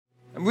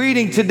I'm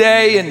reading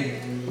today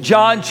in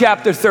John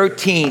chapter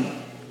 13,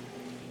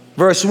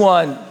 verse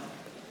 1.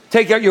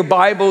 Take out your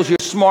Bibles, your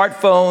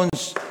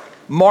smartphones,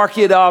 mark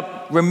it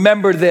up,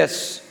 remember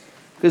this,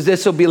 because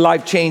this will be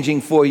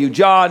life-changing for you.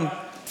 John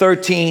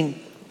 13,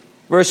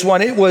 verse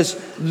 1. It was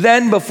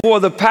then before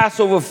the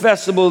Passover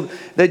festival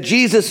that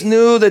Jesus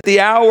knew that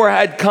the hour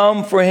had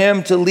come for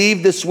him to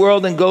leave this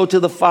world and go to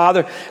the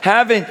Father.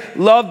 Having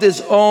loved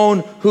his own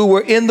who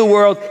were in the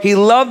world, he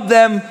loved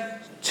them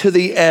to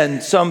the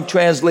end. Some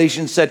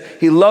translations said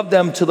he loved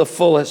them to the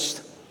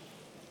fullest.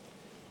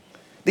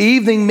 The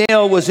evening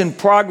meal was in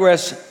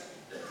progress,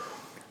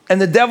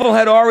 and the devil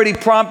had already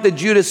prompted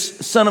Judas,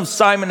 son of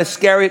Simon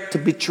Iscariot, to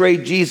betray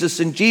Jesus.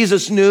 And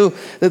Jesus knew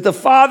that the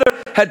Father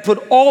had put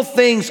all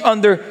things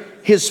under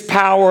his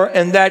power,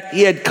 and that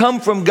he had come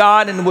from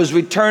God and was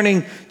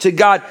returning to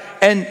God.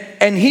 And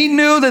he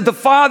knew that the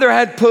Father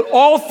had put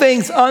all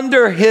things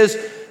under his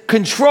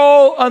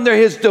control, under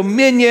his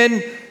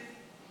dominion.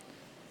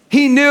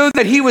 He knew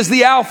that he was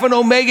the Alpha and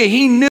Omega.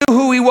 He knew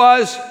who he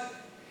was.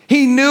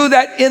 He knew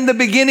that in the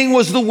beginning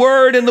was the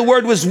Word, and the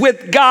Word was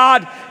with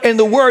God, and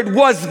the Word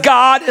was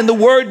God, and the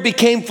Word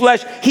became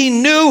flesh. He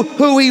knew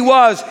who he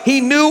was.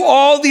 He knew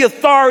all the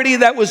authority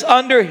that was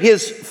under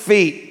his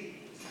feet.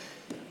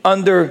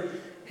 Under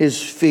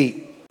his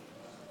feet.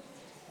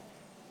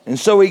 And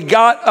so he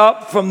got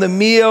up from the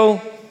meal,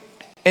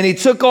 and he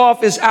took off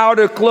his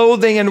outer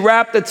clothing and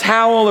wrapped a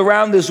towel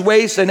around his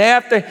waist. And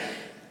after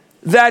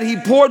that, he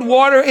poured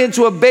water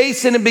into a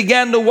basin and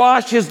began to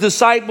wash his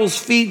disciples'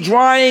 feet,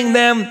 drying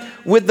them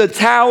with the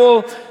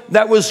towel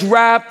that was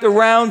wrapped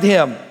around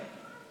him.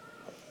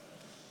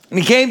 And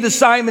he came to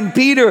Simon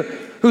Peter,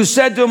 who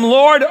said to him,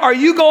 "Lord, are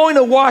you going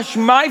to wash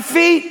my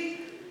feet?"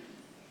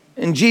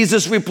 And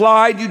Jesus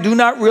replied, "You do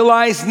not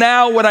realize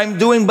now what I'm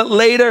doing, but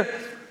later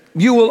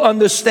you will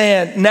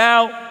understand."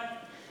 Now,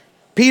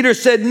 Peter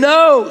said,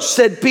 "No,"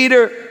 said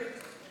Peter,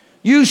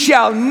 "you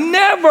shall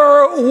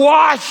never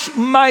wash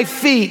my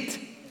feet."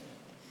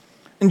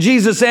 And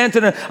Jesus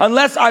answered him,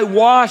 "Unless I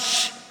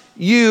wash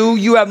you,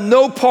 you have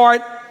no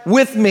part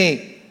with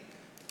me."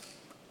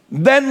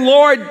 "Then,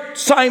 Lord,"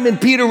 Simon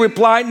Peter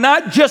replied,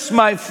 "not just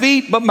my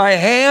feet, but my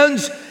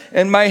hands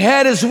and my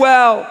head as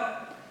well."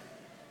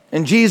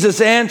 And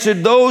Jesus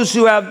answered, "Those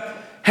who have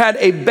had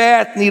a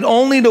bath need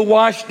only to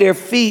wash their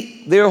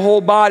feet. Their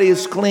whole body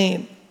is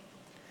clean.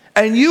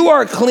 And you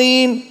are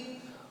clean,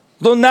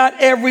 though not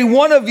every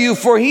one of you,"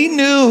 for he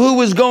knew who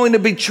was going to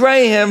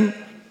betray him.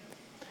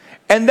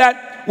 And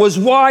that was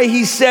why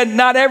he said,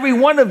 "Not every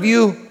one of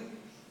you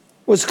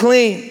was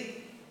clean."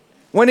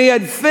 When he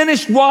had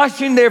finished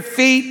washing their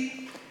feet,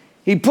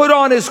 he put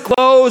on his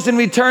clothes and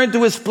returned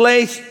to his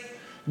place.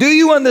 "Do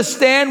you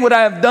understand what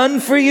I have done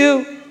for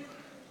you?"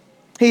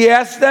 he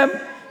asked them.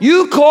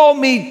 "You call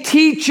me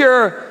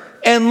teacher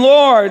and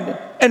Lord,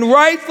 and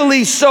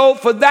rightfully so,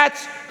 for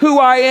that's who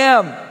I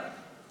am.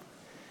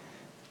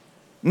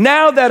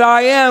 Now that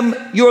I am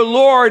your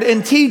Lord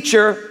and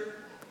teacher,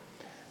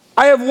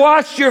 I have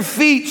washed your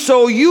feet,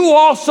 so you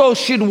also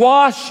should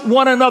wash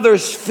one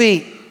another's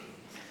feet.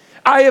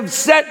 I have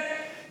set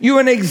you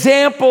an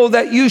example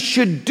that you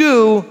should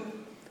do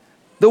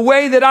the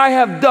way that I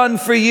have done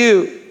for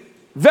you.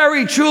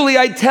 Very truly,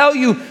 I tell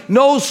you,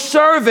 no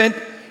servant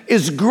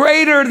is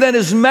greater than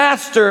his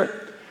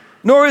master,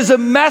 nor is a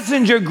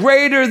messenger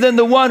greater than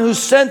the one who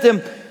sent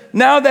him.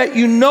 Now that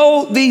you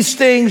know these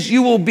things,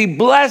 you will be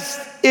blessed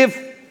if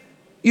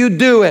you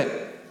do it."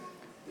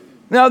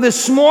 Now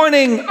this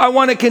morning, I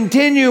want to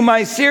continue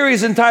my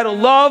series entitled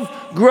Love,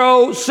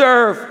 Grow,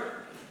 Serve.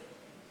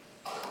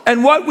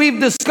 And what we've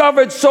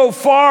discovered so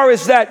far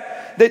is that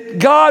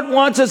God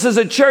wants us as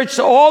a church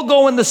to all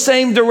go in the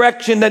same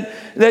direction,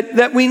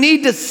 that we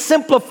need to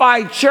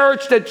simplify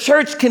church, that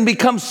church can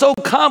become so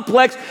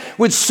complex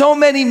with so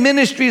many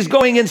ministries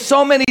going in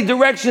so many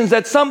directions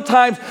that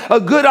sometimes a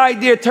good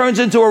idea turns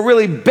into a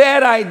really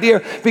bad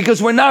idea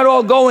because we're not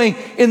all going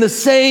in the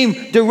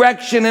same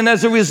direction. And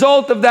as a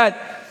result of that,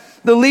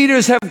 the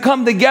leaders have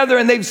come together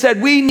and they've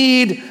said, we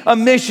need a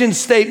mission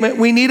statement.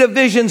 We need a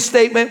vision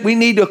statement. We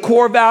need the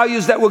core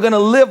values that we're going to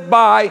live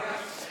by.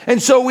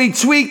 And so we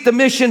tweaked the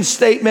mission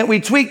statement. We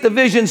tweaked the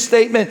vision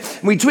statement.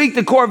 We tweaked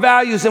the core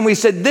values. And we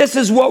said, this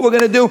is what we're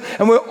going to do.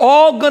 And we're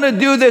all going to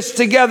do this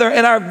together.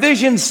 And our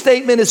vision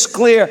statement is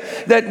clear,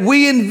 that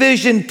we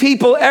envision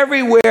people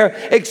everywhere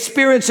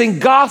experiencing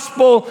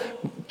gospel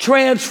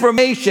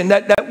transformation,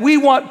 that we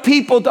want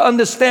people to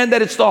understand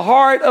that it's the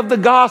heart of the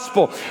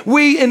gospel.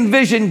 We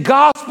envision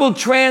gospel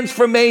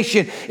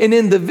transformation in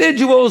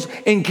individuals,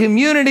 in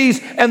communities,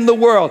 and the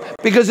world,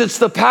 because it's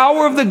the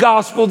power of the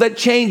gospel that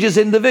changes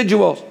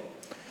individuals.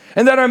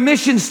 And that our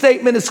mission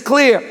statement is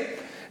clear,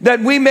 that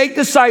we make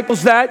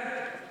disciples that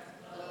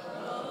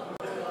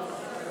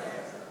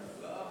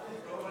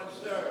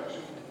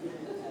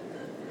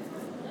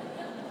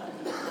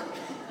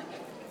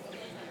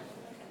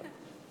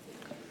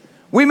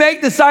we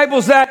make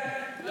disciples that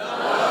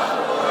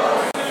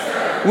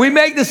we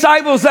make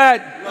disciples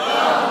that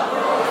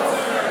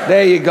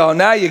there you go.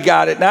 Now you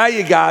got it. Now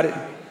you got it.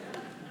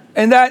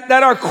 And that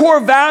our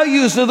core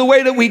values are the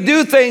way that we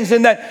do things,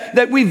 and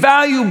that we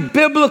value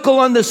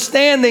biblical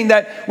understanding,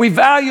 that we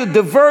value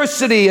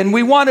diversity, and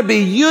we want to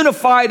be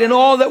unified in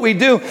all that we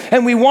do.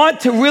 And we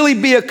want to really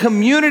be a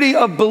community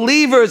of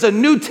believers, a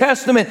New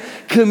Testament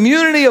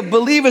community of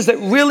believers that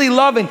really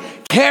love and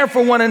care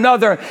for one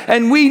another.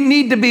 And we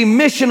need to be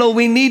missional.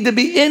 We need to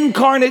be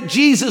incarnate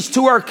Jesus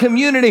to our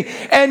community.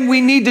 And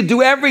we need to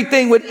do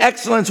everything with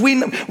excellence.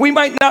 We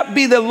might not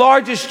be the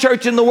largest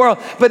church in the world,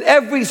 but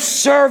every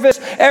service,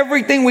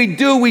 everything we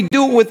do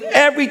it with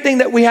everything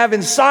that we have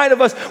inside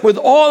of us, with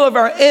all of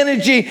our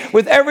energy,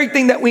 with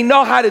everything that we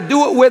know how to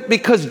do it with,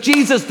 because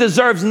Jesus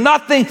deserves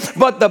nothing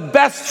but the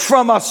best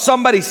from us.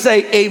 Somebody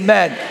say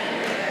amen.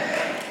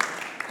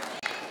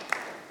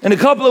 And a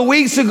couple of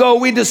weeks ago,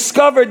 we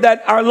discovered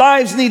that our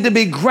lives need to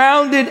be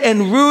grounded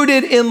and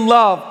rooted in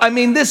love. I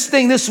mean,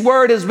 this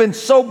word has been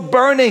so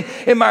burning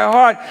in my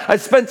heart. I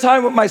spent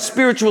time with my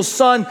spiritual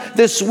son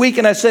this week,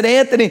 and I said,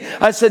 Anthony,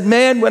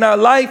 man, when our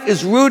life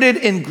is rooted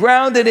and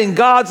grounded in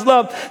God's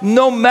love,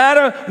 no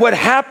matter what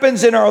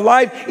happens in our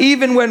life,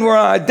 even when we're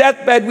on our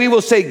deathbed, we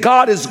will say,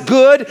 God is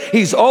good.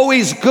 He's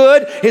always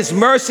good. His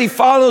mercy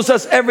follows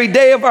us every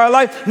day of our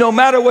life, no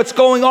matter what's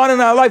going on in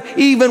our life.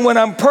 Even when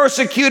I'm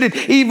persecuted,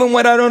 even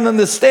when I don't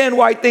understand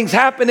why things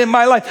happen in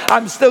my life,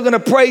 I'm still going to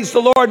praise the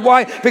Lord.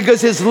 Why?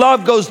 Because his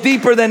love goes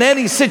deeper than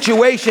any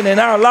situation in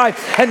our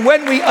life. And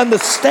when we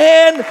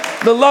understand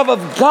the love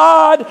of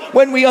God,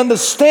 when we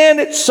understand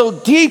it so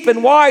deep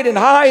and wide and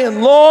high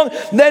and long,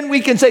 then we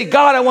can say,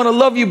 God, I want to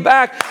love you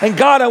back. And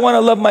God, I want to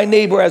love my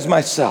neighbor as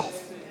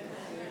myself.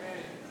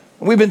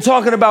 We've been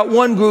talking about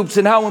one groups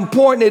and how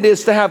important it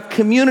is to have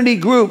community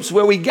groups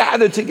where we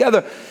gather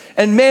together.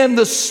 And man,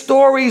 the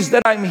stories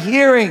that I'm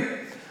hearing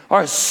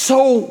are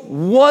so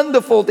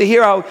wonderful to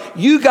hear how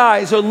you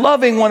guys are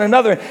loving one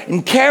another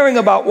and caring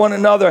about one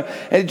another.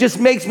 And it just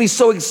makes me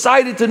so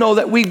excited to know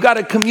that we've got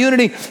a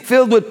community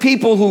filled with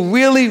people who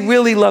really,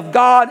 really love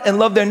God and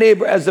love their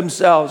neighbor as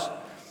themselves.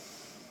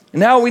 And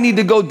now we need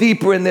to go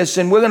deeper in this,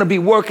 and we're going to be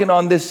working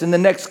on this in the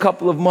next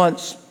couple of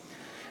months.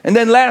 And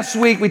then last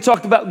week we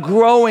talked about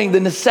growing, the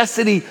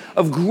necessity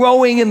of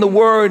growing in the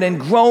Word and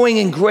growing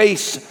in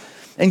grace.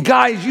 And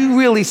guys, you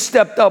really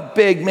stepped up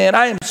big, man.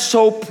 I am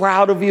so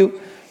proud of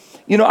you.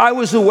 You know, I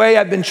was away.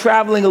 I've been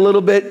traveling a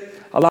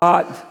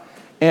lot.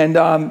 And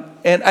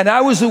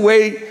I was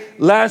away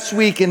last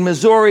week in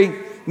Missouri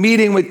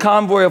meeting with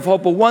Convoy of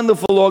Hope, a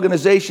wonderful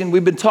organization.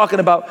 We've been talking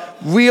about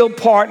real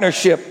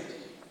partnership,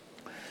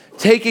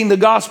 taking the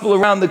gospel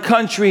around the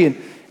country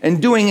and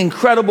doing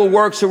incredible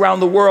works around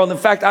the world. In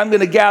fact, I'm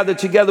going to gather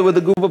together with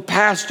a group of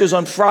pastors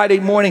on Friday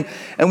morning,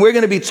 and we're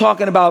going to be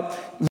talking about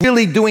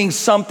really doing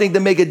something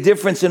to make a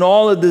difference in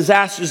all the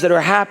disasters that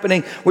are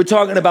happening. We're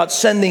talking about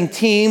sending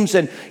teams,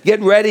 and get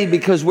ready,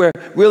 because we're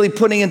really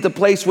putting into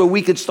place where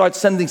we could start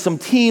sending some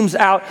teams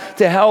out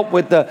to help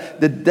with the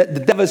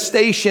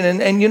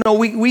devastation. And you know,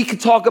 we could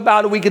talk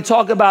about it,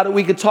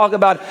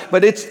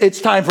 but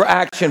it's time for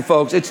action,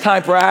 folks. It's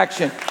time for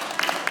action.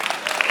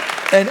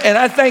 And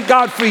I thank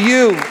God for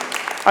you.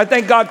 I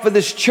thank God for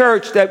this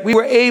church that we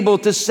were able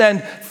to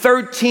send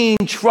 13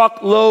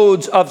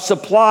 truckloads of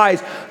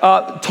supplies,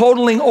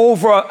 totaling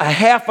over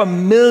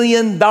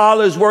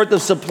 $500,000 worth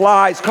of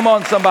supplies. Come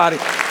on, somebody,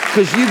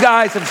 because you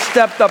guys have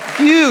stepped up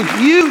huge.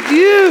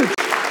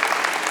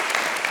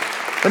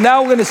 But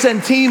now we're going to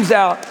send teams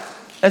out.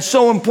 That's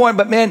so important.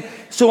 But man,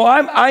 so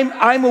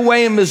I'm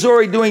away in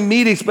Missouri doing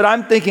meetings, but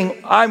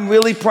I'm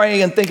really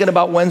praying and thinking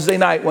about Wednesday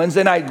night,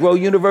 Grow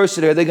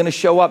University. Are they going to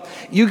show up?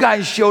 You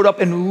guys showed up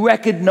in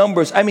record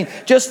numbers. I mean,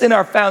 just in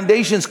our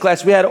foundations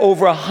class, we had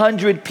over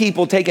 100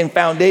 people taking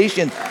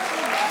foundations.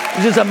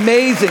 It was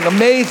amazing.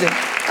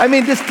 I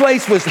mean, this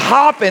place was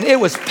hopping. It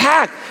was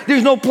packed.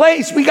 There's no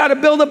place. We got to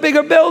build a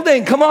bigger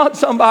building. Come on,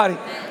 somebody.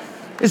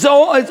 It's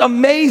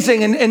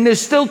amazing, and there's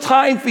still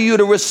time for you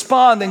to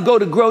respond and go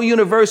to Grow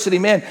University.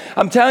 Man,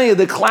 I'm telling you,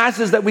 the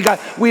classes that we got,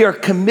 we are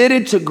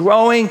committed to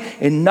growing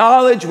in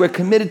knowledge. We're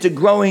committed to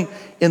growing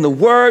in the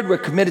Word. We're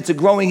committed to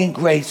growing in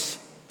grace.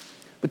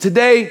 But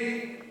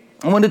today,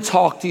 I want to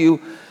talk to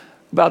you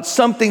about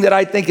something that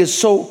I think is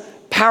so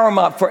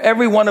paramount for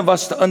every one of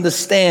us to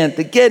understand,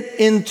 to get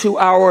into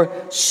our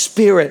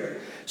spirit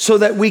so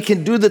that we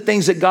can do the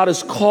things that God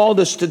has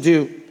called us to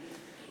do.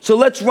 So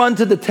let's run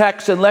to the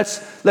text and let's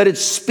let it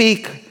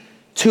speak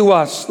to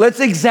us. Let's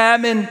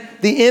examine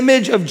the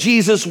image of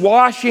Jesus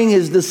washing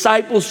his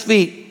disciples'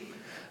 feet.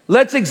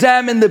 Let's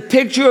examine the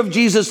picture of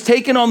Jesus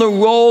taking on the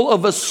role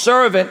of a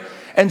servant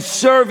and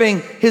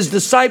serving his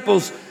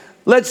disciples.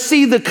 Let's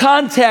see the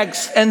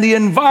context and the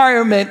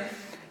environment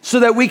so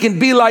that we can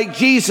be like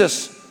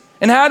Jesus.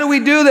 And how do we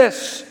do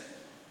this?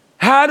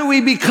 How do we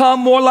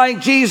become more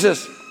like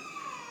Jesus?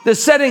 The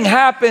setting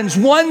happens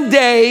one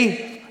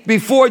day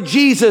before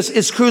Jesus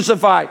is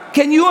crucified.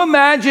 Can you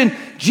imagine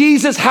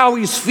Jesus, how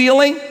he's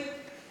feeling?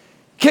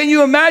 Can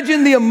you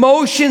imagine the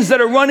emotions that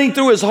are running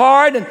through his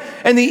heart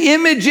and the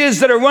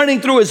images that are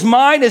running through his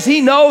mind as he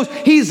knows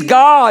he's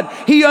God?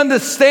 He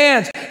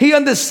understands. He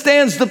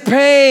understands the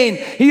pain.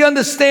 He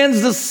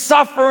understands the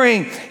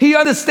suffering. He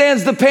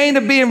understands the pain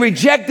of being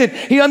rejected.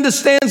 He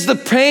understands the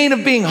pain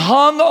of being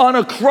hung on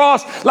a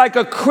cross like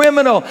a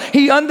criminal.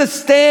 He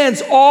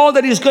understands all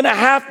that he's going to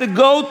have to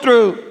go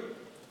through.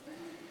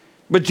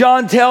 But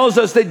John tells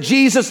us that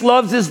Jesus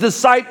loves his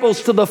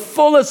disciples to the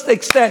fullest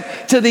extent,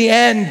 to the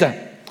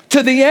end.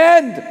 To the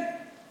end.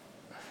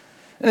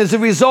 And as a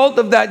result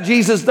of that,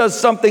 Jesus does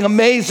something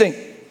amazing.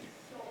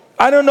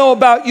 I don't know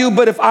about you,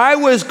 but if I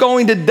was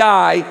going to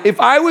die,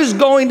 if I was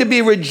going to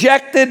be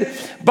rejected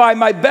by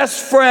my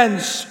best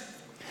friends,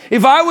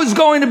 if I was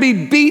going to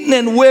be beaten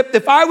and whipped,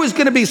 if I was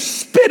going to be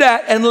spit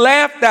at and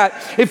laughed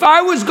at, if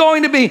I was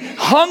going to be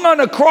hung on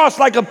a cross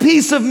like a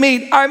piece of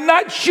meat, I'm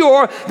not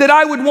sure that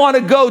I would want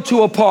to go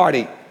to a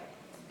party.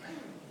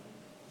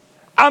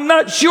 I'm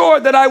not sure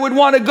that I would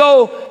want to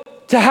go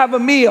to have a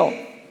meal.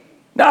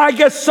 Now, I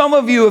guess some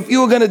of you, if you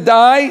were going to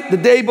die the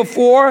day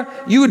before,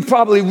 you would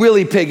probably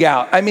really pig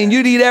out. I mean,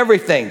 you'd eat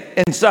everything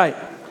in sight.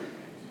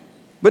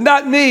 But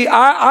not me.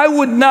 I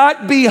would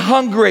not be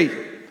hungry.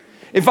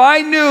 If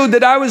I knew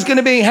that I was going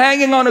to be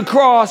hanging on a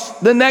cross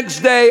the next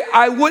day,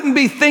 I wouldn't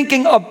be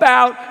thinking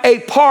about a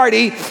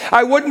party.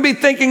 I wouldn't be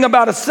thinking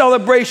about a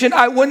celebration.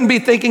 I wouldn't be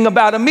thinking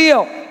about a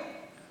meal.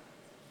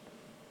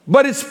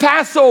 But it's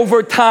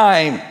Passover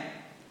time.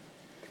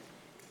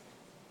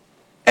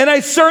 And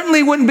I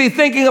certainly wouldn't be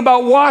thinking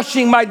about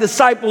washing my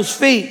disciples'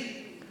 feet.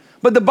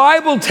 But the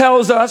Bible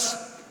tells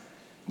us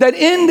that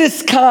in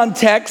this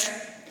context,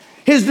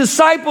 his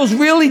disciples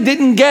really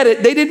didn't get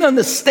it. They didn't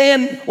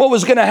understand what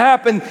was going to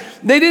happen.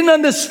 They didn't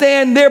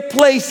understand their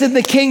place in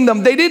the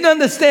kingdom. They didn't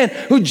understand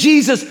who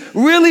Jesus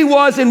really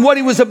was and what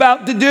he was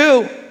about to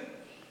do.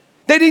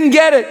 They didn't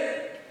get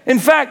it. In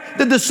fact,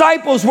 the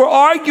disciples were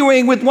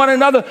arguing with one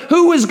another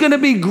who was going to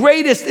be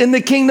greatest in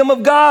the kingdom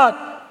of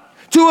God.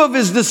 Two of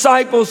his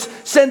disciples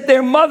sent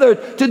their mother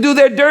to do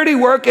their dirty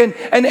work and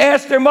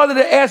asked their mother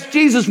to ask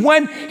Jesus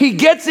when he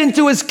gets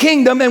into his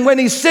kingdom and when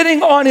he's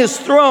sitting on his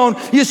throne.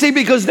 You see,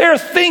 because they're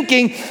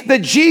thinking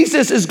that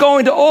Jesus is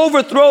going to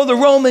overthrow the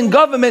Roman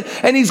government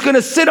and he's going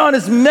to sit on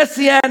his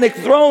messianic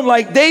throne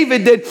like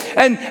David did.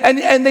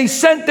 And they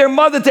sent their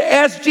mother to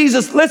ask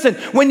Jesus, listen,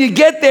 when you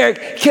get there,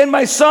 can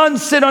my son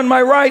sit on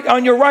my right,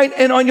 on your right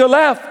and on your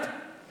left?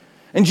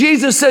 And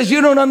Jesus says, you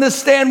don't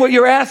understand what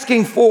you're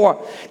asking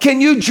for. Can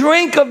you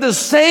drink of the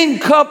same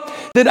cup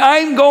that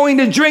I'm going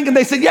to drink? And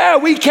they said, yeah,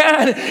 we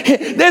can.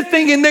 They're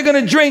thinking they're going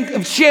to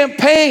drink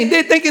champagne.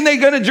 They're thinking they're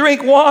going to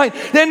drink wine.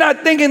 They're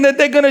not thinking that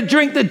they're going to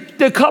drink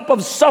the cup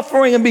of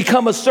suffering and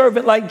become a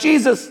servant like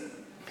Jesus.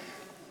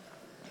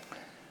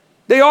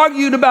 They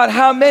argued about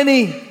how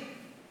many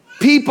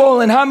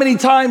people and how many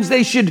times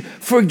they should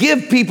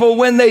forgive people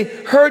when they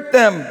hurt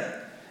them.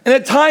 And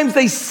at times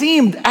they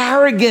seemed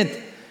arrogant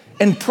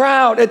and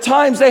proud. At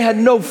times they had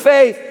no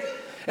faith.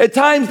 At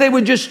times they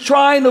were just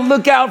trying to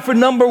look out for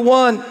number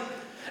one.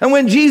 And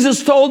when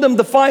Jesus told them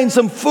to find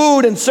some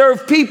food and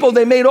serve people,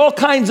 they made all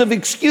kinds of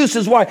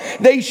excuses why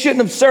they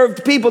shouldn't have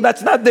served people.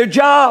 That's not their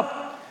job.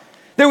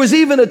 There was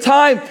even a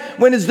time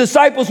when his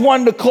disciples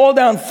wanted to call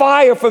down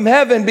fire from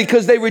heaven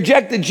because they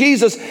rejected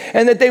Jesus,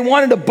 and that they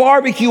wanted to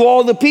barbecue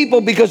all the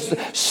people because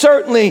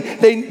certainly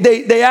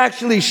they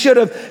actually should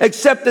have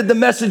accepted the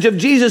message of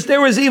Jesus.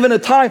 There was even a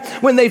time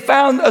when they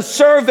found a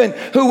servant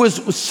who was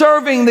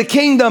serving the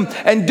kingdom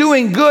and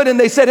doing good, and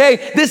they said,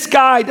 hey, this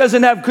guy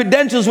doesn't have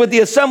credentials with the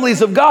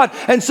assemblies of God,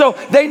 and so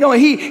they know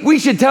we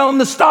should tell him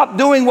to stop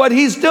doing what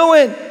he's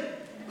doing.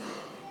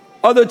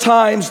 Other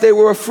times they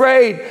were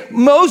afraid.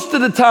 Most of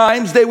the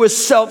times they were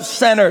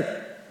self-centered.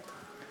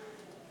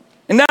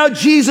 And now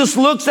Jesus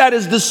looks at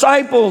his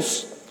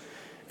disciples,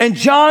 and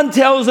John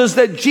tells us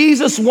that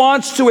Jesus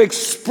wants to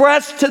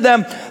express to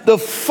them the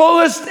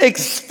fullest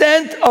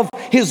extent of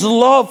his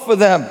love for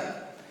them.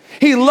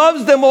 He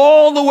loves them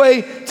all the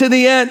way to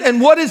the end.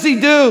 And what does he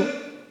do?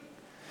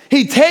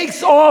 He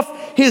takes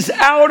off his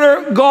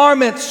outer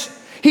garments.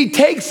 He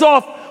takes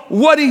off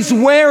what he's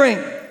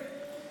wearing.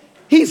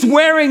 He's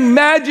wearing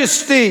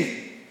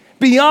majesty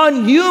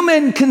beyond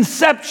human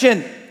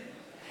conception.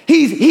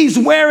 He's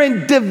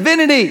wearing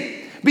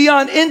divinity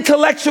beyond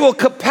intellectual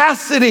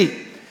capacity.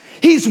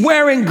 He's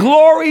wearing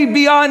glory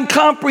beyond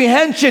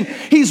comprehension.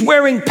 He's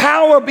wearing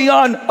power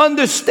beyond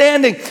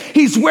understanding.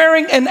 He's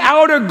wearing an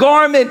outer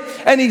garment,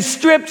 and he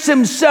strips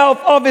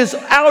himself of his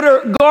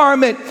outer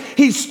garment.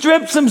 He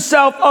strips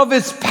himself of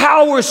his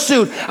power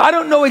suit. I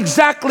don't know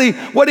exactly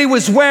what he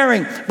was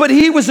wearing, but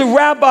he was a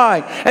rabbi,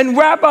 and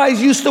rabbis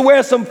used to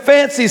wear some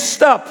fancy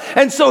stuff.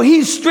 And so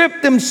he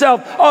stripped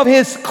himself of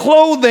his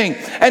clothing.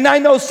 And I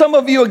know some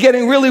of you are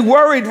getting really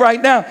worried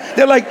right now.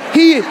 They're like,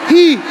 he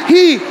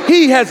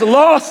has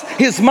lost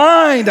his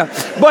mind.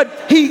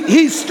 But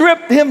He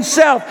stripped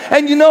himself.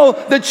 And you know,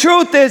 the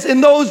truth is, in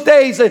those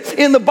days,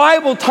 in the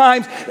Bible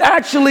times,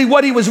 actually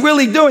what he was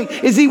really doing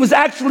is he was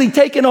actually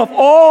taking off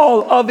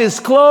all of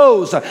his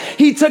clothes.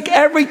 He took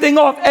everything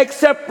off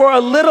except for a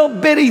little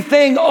bitty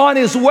thing on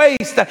his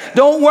waist.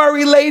 Don't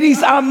worry,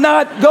 ladies, I'm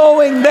not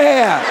going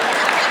there.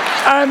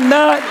 I'm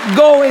not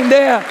going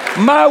there.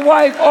 My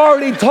wife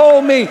already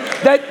told me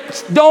that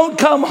don't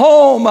come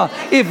home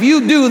if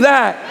you do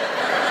that.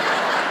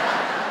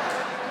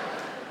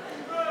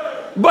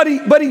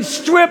 But he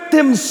stripped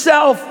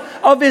himself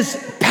of his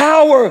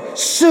power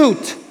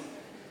suit.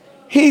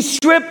 He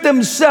stripped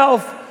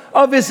himself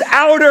of his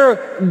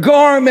outer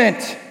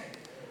garment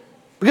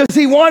because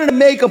he wanted to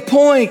make a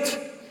point.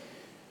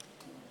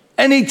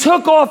 And he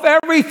took off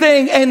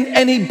everything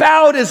and he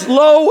bowed as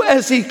low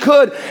as he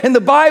could. And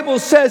the Bible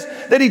says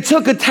that he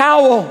took a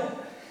towel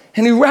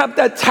and he wrapped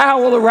that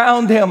towel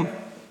around him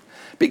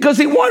because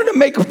he wanted to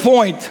make a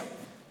point.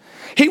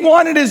 He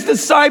wanted his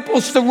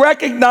disciples to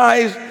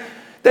recognize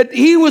that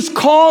he was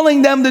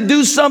calling them to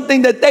do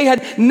something that they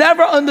had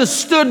never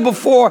understood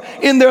before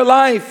in their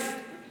life.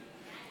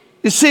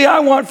 You see, I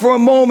want for a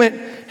moment,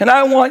 and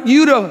I want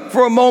you to,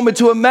 for a moment,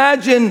 to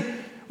imagine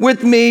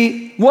with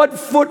me what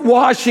foot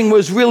washing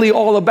was really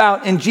all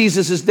about in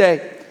Jesus'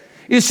 day.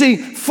 You see,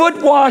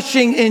 foot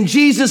washing in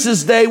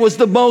Jesus' day was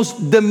the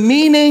most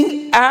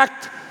demeaning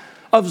act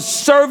of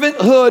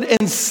servanthood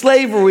and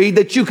slavery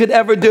that you could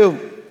ever do.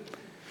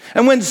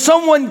 And when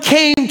someone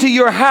came to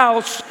your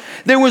house,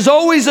 there was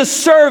always a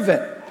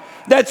servant.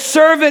 That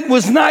servant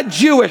was not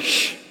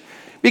Jewish,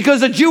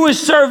 because a Jewish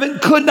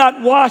servant could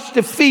not wash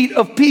the feet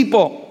of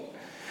people.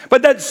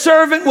 But that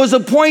servant was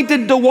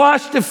appointed to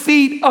wash the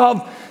feet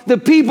of the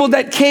people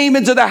that came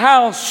into the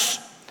house.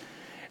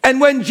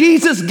 And when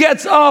Jesus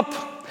gets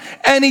up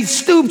and he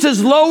stoops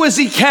as low as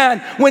he can,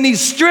 when he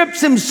strips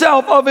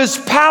himself of his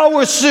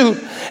power suit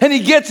and he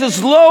gets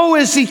as low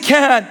as he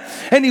can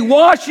and he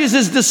washes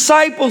his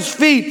disciples'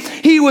 feet,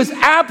 he was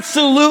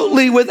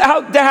absolutely,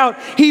 without doubt,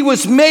 he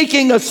was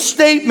making a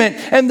statement.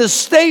 And the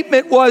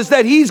statement was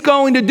that he's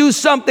going to do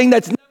something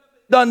that's never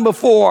been done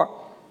before.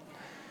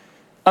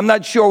 I'm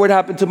not sure what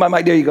happened to my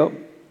mic. There you go.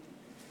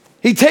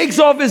 He takes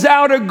off his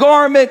outer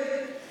garment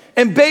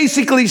and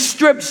basically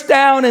strips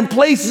down and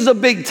places a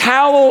big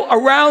towel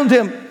around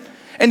him.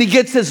 And he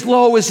gets as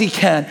low as he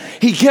can.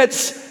 He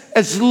gets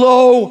as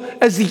low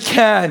as he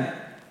can.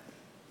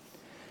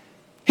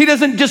 He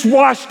doesn't just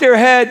wash their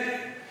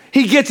head.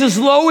 He gets as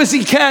low as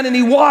he can and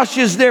he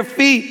washes their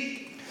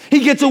feet. He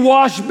gets a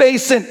wash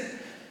basin.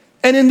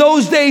 And in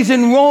those days,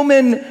 in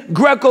Roman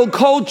Greco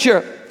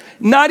culture,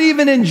 not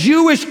even in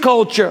Jewish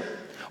culture,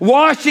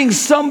 washing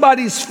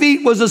somebody's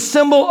feet was a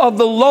symbol of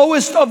the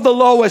lowest of the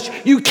lowest.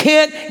 You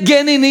can't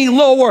get any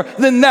lower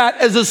than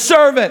that as a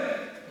servant.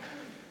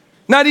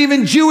 Not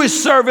even Jewish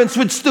servants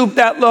would stoop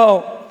that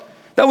low.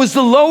 That was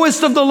the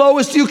lowest of the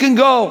lowest you can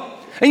go.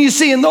 And you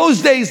see, in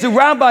those days, the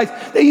rabbis,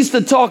 they used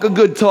to talk a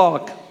good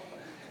talk.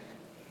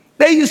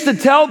 They used to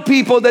tell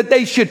people that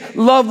they should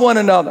love one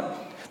another.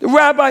 The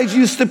rabbis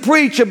used to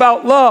preach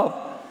about love.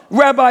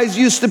 Rabbis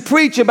used to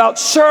preach about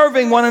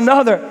serving one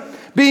another,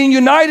 being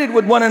united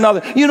with one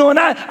another. You know, and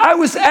I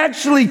was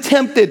actually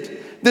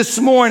tempted this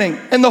morning,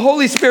 and the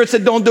Holy Spirit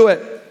said, don't do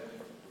it.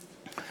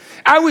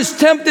 I was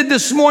tempted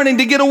this morning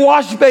to get a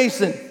wash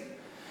basin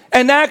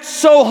and act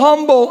so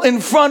humble in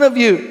front of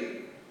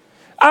you.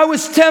 I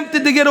was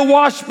tempted to get a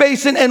wash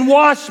basin and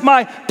wash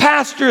my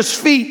pastor's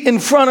feet in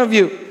front of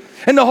you.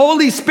 And the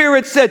Holy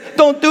Spirit said,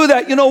 don't do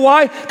that. You know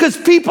why? Because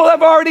people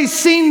have already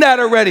seen that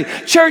already.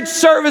 Church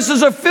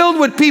services are filled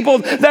with people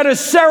that are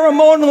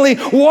ceremonially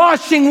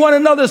washing one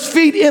another's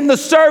feet in the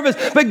service.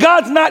 But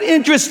God's not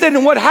interested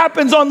in what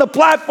happens on the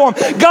platform.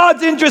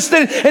 God's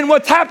interested in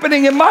what's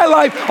happening in my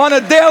life on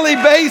a daily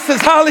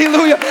basis.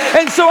 Hallelujah.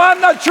 And so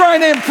I'm not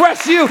trying to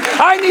impress you.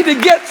 I need to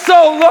get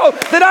so low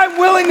that I'm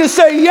willing to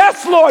say,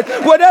 yes, Lord,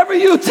 whatever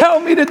you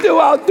tell me to do,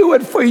 I'll do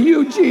it for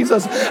you,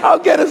 Jesus. I'll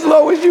get as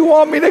low as you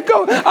want me to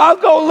go. I'll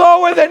go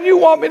lower than you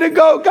want me to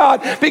go,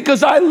 God,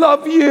 because I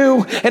love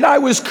you and I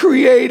was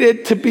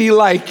created to be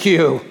like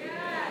you.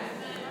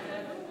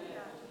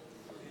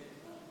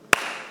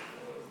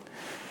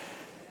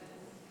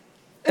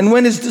 And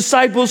when his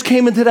disciples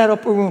came into that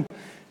upper room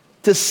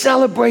to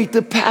celebrate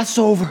the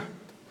Passover,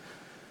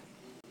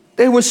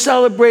 they were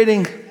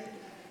celebrating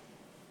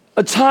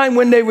a time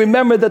when they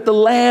remembered that the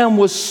lamb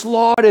was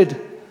slaughtered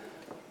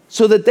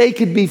so that they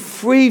could be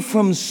free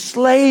from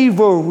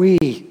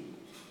slavery.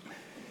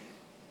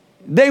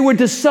 They were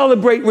to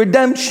celebrate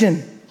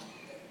redemption.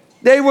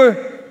 They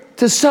were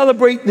to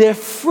celebrate their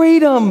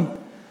freedom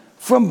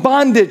from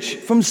bondage,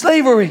 from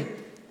slavery.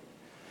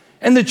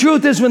 And the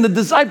truth is, when the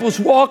disciples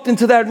walked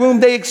into that room,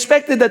 they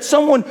expected that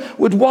someone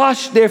would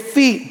wash their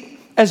feet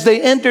as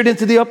they entered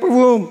into the upper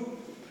room.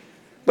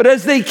 But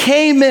as they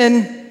came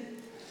in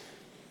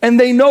and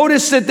they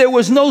noticed that there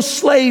was no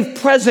slave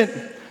present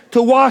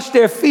to wash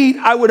their feet,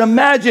 I would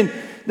imagine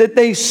that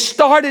they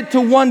started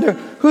to wonder,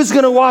 who's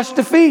going to wash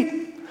the feet?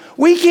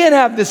 We can't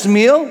have this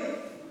meal.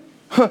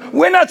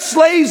 We're not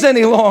slaves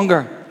any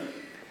longer.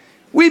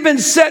 We've been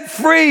set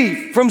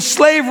free from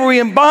slavery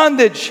and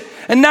bondage.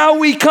 And now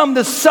we come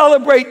to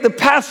celebrate the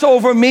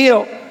Passover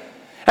meal.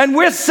 And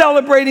we're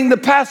celebrating the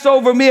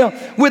Passover meal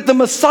with the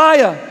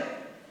Messiah.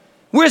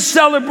 We're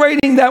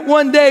celebrating that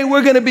one day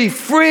we're going to be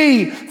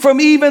free from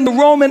even the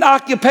Roman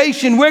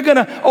occupation. We're going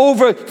to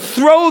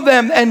overthrow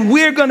them, and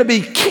we're going to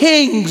be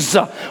kings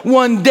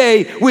one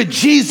day with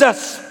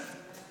Jesus.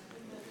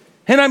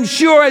 And I'm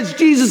sure as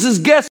Jesus'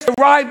 guests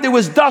arrived, there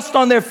was dust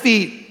on their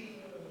feet.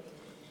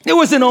 It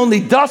wasn't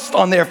only dust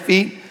on their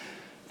feet,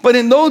 but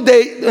in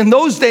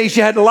those days,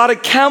 you had a lot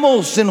of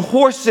camels and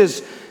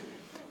horses.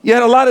 You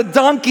had a lot of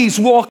donkeys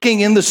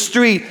walking in the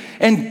street.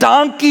 And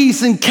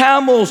donkeys and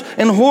camels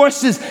and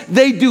horses,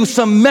 they do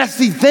some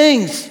messy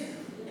things.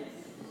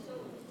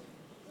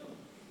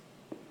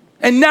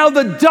 And now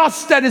the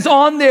dust that is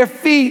on their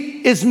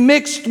feet is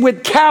mixed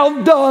with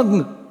cow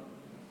dung.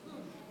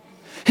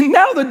 And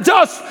now the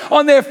dust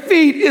on their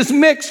feet is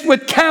mixed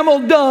with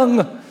camel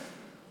dung.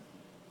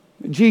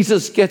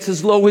 Jesus gets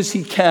as low as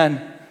he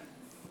can.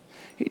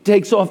 He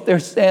takes off their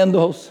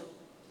sandals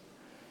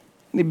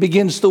and he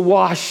begins to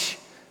wash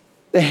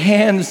the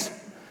hands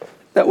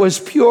that were as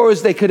pure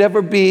as they could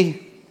ever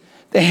be,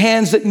 the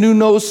hands that knew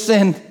no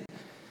sin,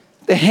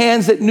 the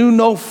hands that knew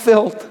no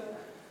filth,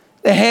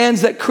 the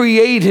hands that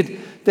created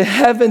the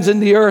heavens and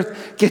the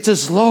earth, gets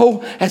as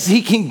low as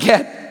he can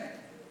get.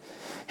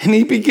 And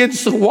he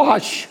begins to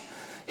wash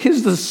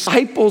his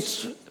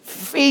disciples'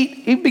 feet.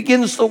 He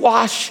begins to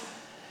wash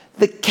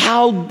the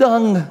cow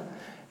dung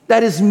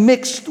that is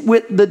mixed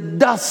with the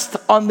dust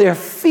on their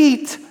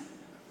feet.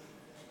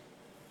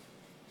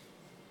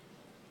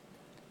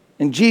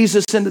 And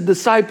Jesus and the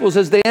disciples,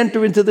 as they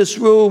enter into this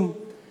room,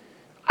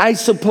 I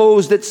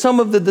suppose that some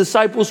of the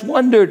disciples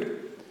wondered,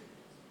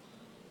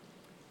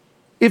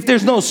 if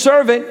there's no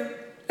servant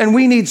and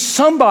we need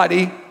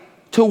somebody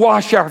to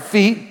wash our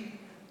feet,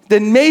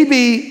 then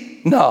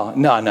maybe, no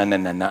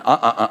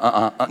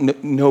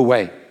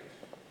way.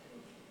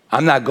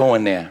 I'm not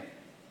going there.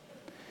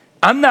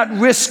 I'm not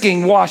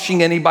risking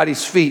washing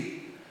anybody's feet.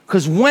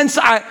 Because once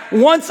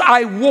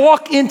I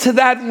walk into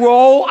that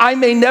role, I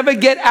may never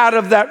get out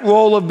of that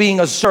role of being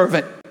a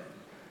servant.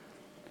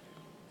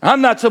 I'm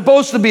not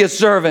supposed to be a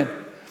servant.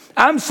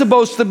 I'm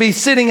supposed to be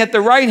sitting at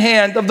the right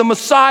hand of the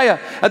Messiah,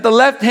 at the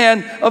left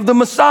hand of the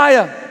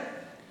Messiah.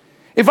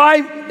 If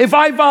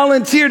I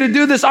volunteer to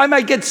do this, I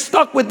might get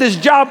stuck with this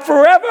job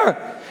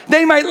forever.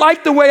 They might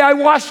like the way I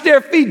wash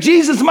their feet.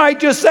 Jesus might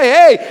just say,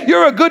 hey,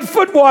 you're a good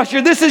foot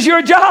washer. This is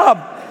your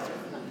job.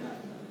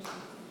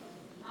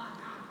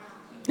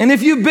 And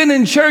if you've been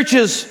in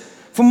churches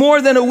for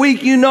more than a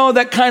week, you know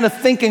that kind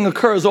of thinking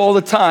occurs all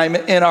the time,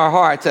 in our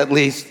hearts at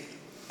least.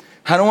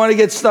 I don't want to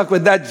get stuck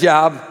with that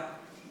job.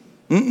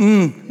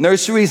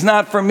 Nursery's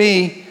not for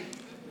me.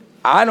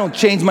 I don't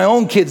change my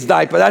own kid's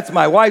diaper. That's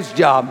my wife's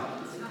job.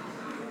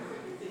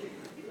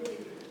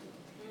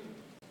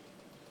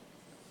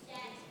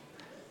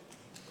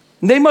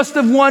 They must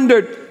have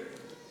wondered,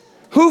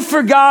 who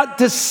forgot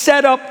to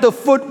set up the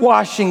foot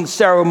washing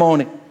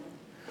ceremony?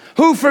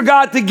 Who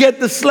forgot to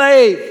get the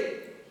slave?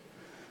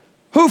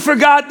 Who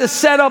forgot to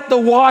set up the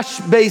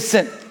wash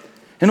basin?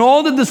 And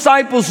all the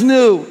disciples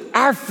knew,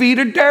 our feet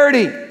are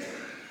dirty.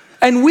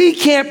 And we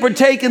can't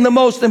partake in the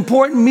most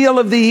important meal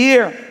of the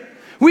year.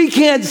 We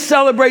can't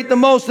celebrate the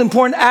most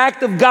important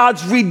act of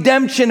God's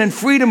redemption and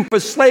freedom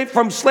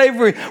from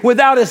slavery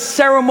without a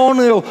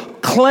ceremonial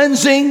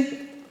cleansing.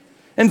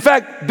 In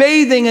fact,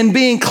 bathing and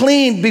being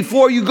cleaned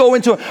before you go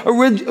into a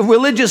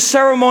religious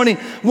ceremony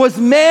was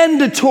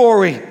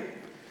mandatory.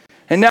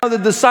 And now the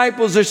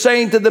disciples are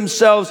saying to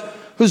themselves,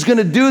 who's going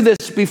to do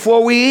this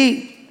before we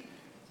eat?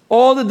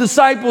 All the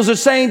disciples are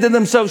saying to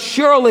themselves,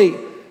 surely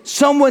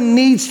someone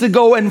needs to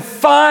go and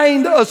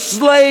find a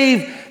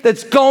slave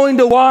that's going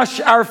to wash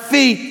our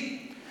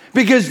feet,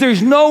 because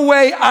there's no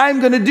way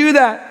I'm going to do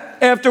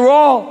that. After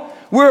all,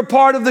 we're a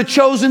part of the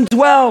chosen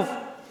 12.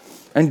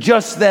 And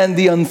just then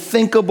the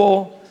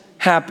unthinkable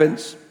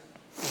happens.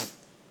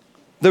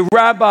 The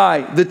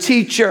rabbi, the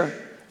teacher,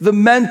 the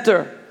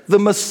mentor, the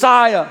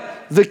Messiah,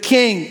 the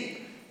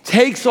king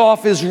takes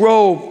off his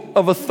robe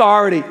of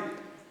authority,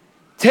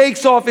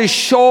 takes off his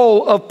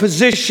shawl of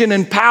position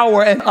and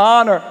power and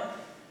honor,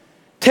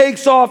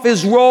 takes off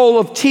his role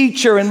of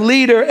teacher and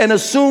leader and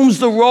assumes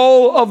the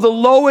role of the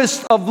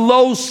lowest of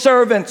low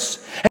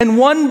servants. And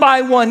one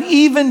by one,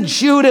 even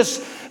Judas,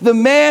 the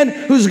man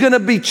who's going to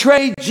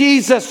betray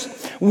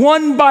Jesus,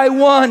 one by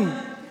one,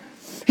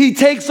 he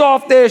takes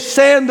off their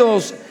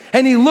sandals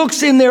and he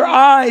looks in their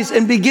eyes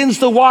and begins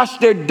to wash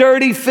their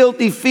dirty,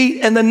 filthy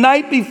feet. And the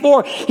night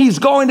before, he's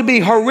going to be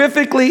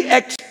horrifically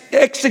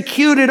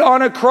executed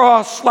on a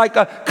cross like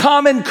a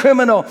common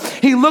criminal.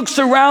 He looks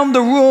around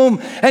the room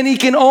and he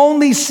can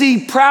only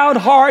see proud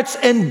hearts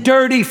and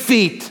dirty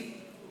feet.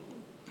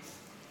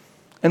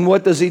 And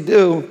what does he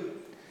do?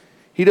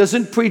 He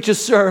doesn't preach a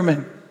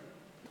sermon.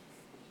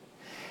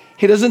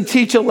 He doesn't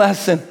teach a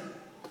lesson.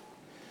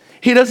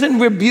 He doesn't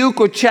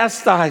rebuke or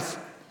chastise.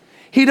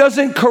 He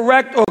doesn't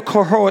correct or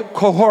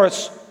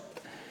coerce.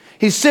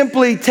 He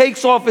simply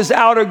takes off his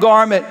outer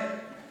garment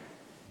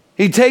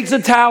He takes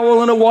a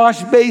towel and a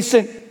wash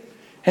basin,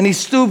 and he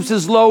stoops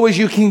as low as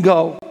you can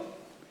go.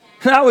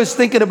 And I was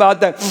thinking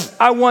about that.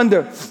 I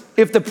wonder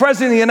if the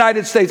President of the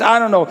United States, I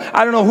don't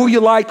know who you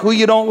like, who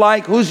you don't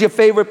like, who's your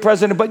favorite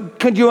president, but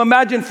could you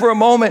imagine for a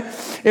moment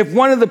if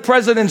one of the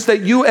presidents that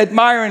you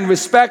admire and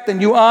respect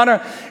and you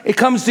honor, it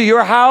comes to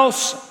your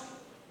house,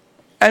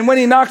 and when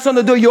he knocks on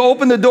the door, you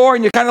open the door,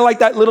 and you're kind of like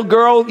that little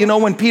girl, you know,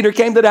 when Peter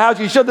came to the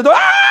house, you shut the door,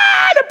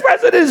 the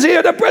president is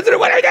here,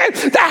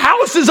 the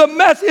house is a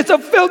mess, it's a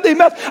filthy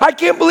mess, I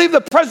can't believe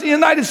the President of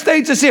the United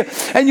States is here,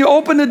 and you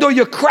open the door,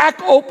 you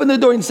crack open the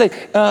door and say,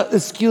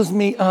 excuse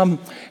me,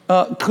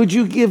 could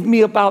you give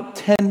me about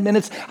 10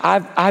 minutes?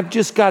 I've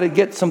just got to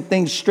get some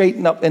things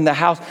straightened up in the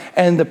house.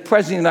 And the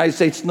President of the United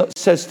States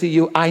says to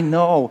you, I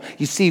know.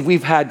 You see,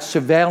 we've had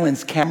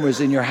surveillance cameras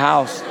in your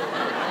house.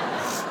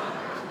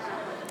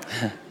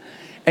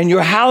 And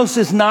your house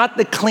is not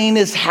the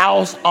cleanest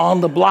house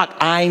on the block.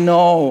 I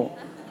know.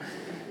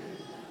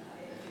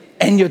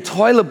 And your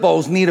toilet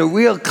bowls need a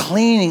real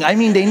cleaning. I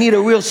mean, they need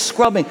a real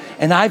scrubbing.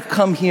 And I've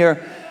come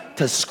here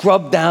to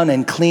scrub down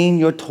and clean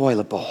your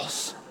toilet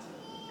bowls.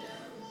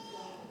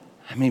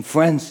 I mean,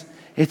 friends,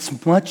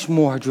 it's much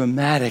more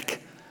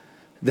dramatic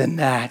than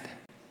that.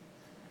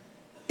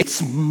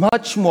 It's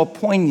much more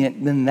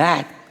poignant than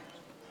that.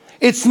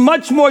 It's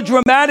much more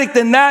dramatic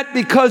than that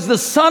because the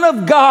Son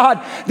of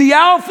God, the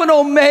Alpha and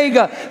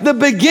Omega, the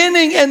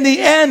beginning and the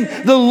end,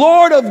 the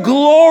Lord of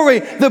glory,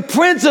 the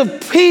Prince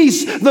of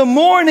Peace, the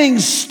morning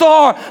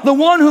star, the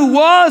one who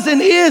was and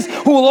is,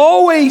 who will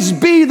always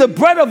be, the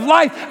bread of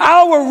life,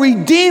 our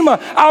Redeemer,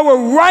 our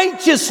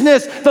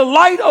righteousness, the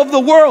light of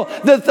the world,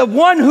 the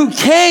one who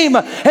came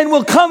and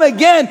will come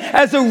again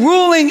as a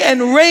ruling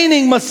and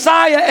reigning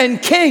Messiah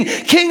and King,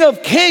 King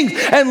of kings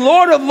and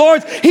Lord of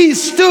lords. He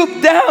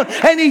stooped down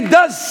and he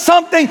does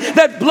something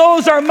that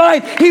blows our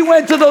mind. He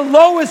went to the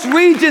lowest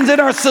regions in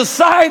our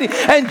society,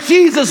 and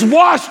Jesus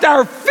washed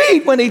our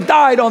feet when he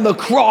died on the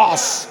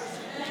cross.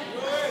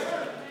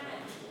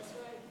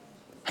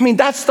 I mean,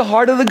 that's the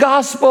heart of the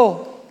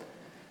gospel.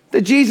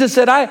 That Jesus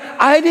said,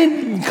 I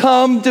didn't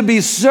come to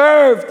be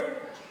served.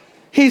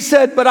 He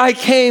said, but I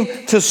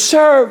came to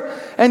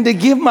serve and to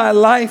give my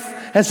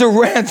life as a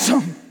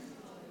ransom.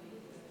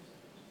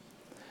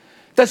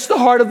 That's the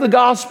heart of the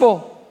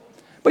gospel.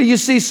 But you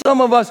see,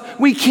 some of us,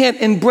 we can't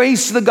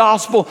embrace the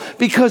gospel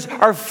because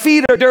our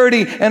feet are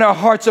dirty and our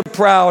hearts are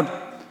proud.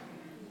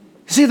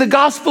 See, the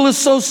gospel is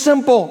so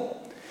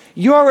simple.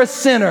 You're a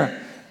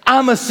sinner.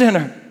 I'm a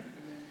sinner.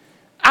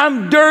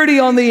 I'm dirty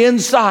on the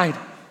inside.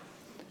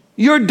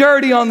 You're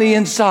dirty on the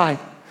inside.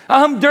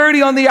 I'm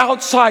dirty on the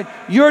outside.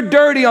 You're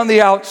dirty on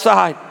the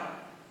outside.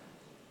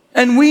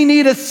 And we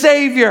need a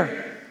Savior.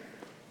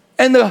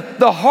 And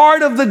the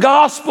heart of the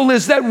gospel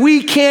is that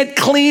we can't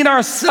clean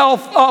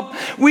ourselves up.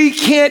 We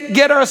can't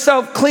get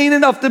ourselves clean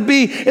enough to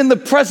be in the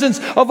presence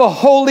of a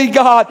holy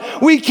God.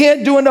 We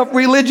can't do enough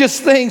religious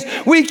things.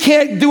 We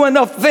can't do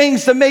enough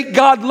things to make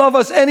God love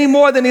us any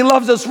more than he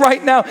loves us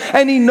right now.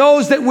 And he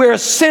knows that we're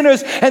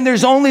sinners, and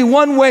there's only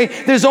one way.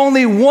 There's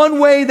only one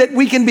way that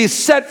we can be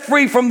set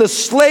free from the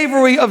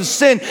slavery of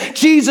sin.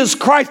 Jesus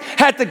Christ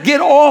had to get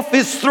off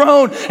his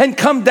throne and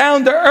come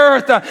down to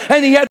earth,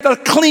 and he had to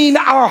clean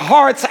our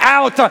hearts out.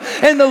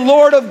 And the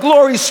Lord of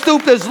glory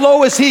stooped as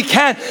low as he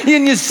can.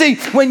 And you see,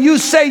 when you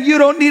say you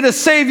don't need a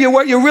Savior,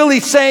 what you're really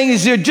saying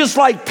is you're just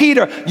like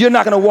Peter. You're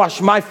not going to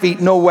wash my feet.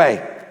 No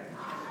way.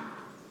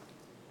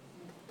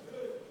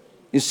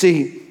 You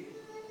see,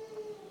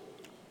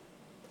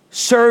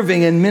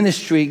 serving and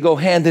ministry go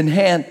hand in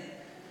hand.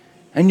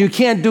 And you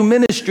can't do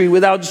ministry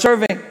without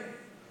serving.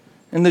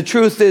 And the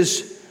truth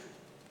is,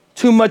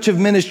 too much of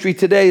ministry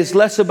today is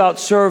less about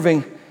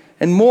serving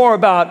and more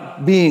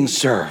about being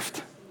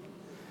served.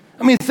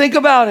 I mean, think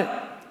about it.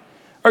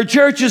 Our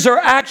churches are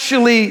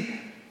actually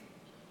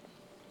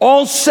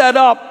all set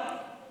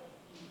up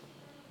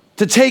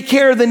to take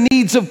care of the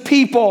needs of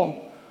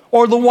people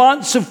or the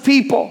wants of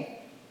people.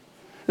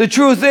 The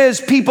truth is,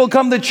 people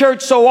come to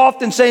church so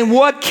often saying,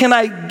 what can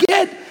I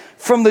get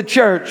from the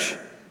church?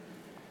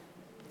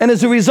 And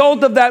as a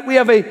result of that, we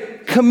have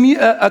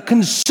a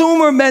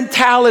consumer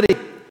mentality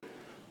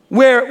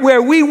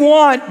where we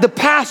want the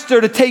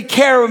pastor to take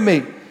care of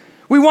me.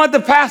 We want the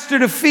pastor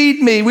to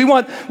feed me. We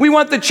want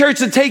the church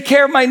to take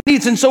care of my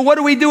needs. And so what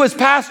do we do as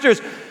pastors?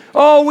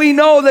 Oh, we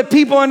know that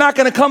people are not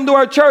going to come to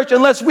our church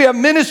unless we have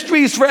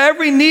ministries for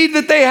every need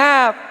that they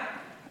have.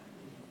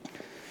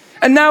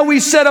 And now we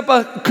set up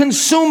a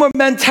consumer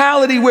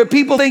mentality where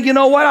people think, you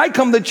know what? I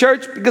come to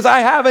church because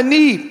I have a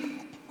need.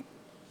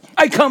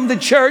 I come to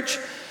church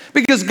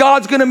because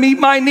God's going to meet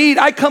my need.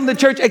 I come to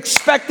church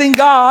expecting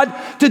God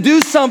to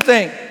do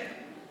something.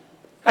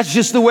 That's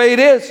just the way it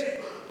is.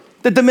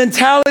 That the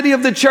mentality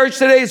of the church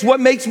today is what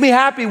makes me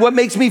happy, what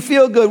makes me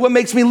feel good, what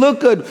makes me look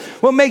good,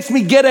 what makes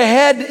me get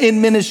ahead in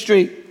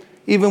ministry,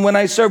 even when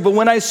I serve. But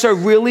when I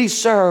really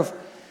serve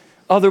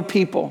other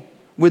people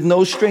with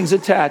no strings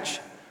attached,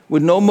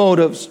 with no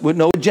motives, with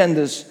no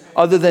agendas,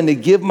 other than to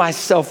give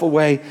myself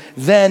away,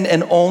 then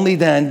and only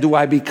then do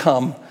I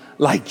become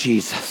like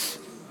Jesus.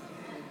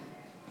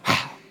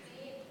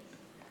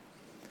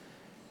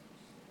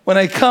 When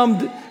I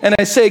come and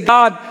I say,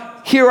 God,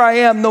 here I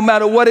am, no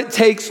matter what it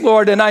takes,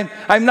 Lord. And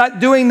I'm not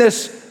doing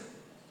this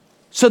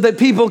so that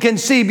people can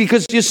see,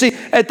 because you see,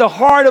 at the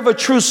heart of a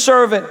true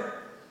servant,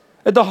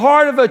 at the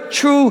heart of a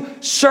true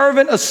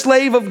servant, a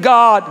slave of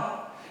God,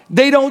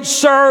 they don't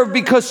serve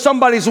because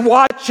somebody's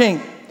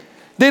watching.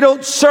 They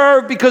don't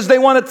serve because they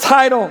want a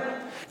title.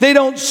 They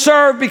don't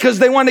serve because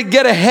they want to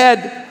get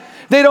ahead.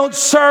 They don't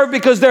serve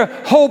because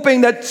they're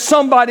hoping that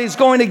somebody's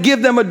going to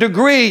give them a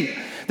degree.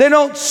 They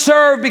don't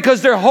serve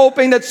because they're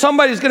hoping that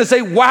somebody's going to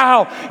say,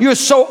 wow, you're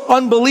so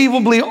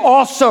unbelievably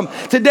awesome.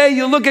 Today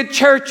you look at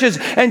churches,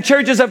 and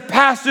churches have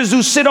pastors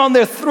who sit on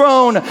their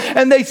throne,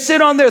 and they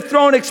sit on their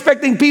throne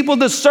expecting people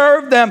to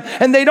serve them,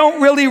 and they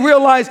don't really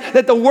realize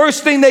that the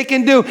worst thing they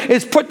can do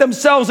is put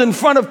themselves in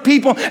front of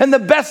people, and the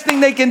best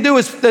thing they can do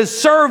is to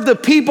serve the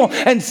people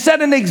and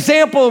set an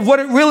example of what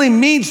it really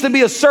means to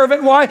be a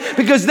servant. Why?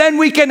 Because then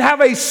we can have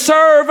a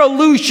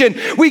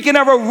servolution. We can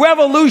have a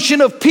revolution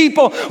of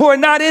people who are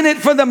not in it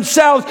for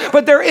themselves,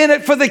 but they're in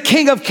it for the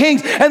King of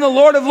Kings and the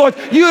Lord of Lords.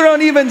 You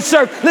don't even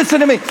serve, listen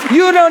to me,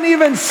 you don't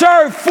even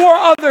serve for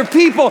other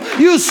people.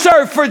 You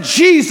serve for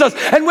Jesus.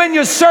 And when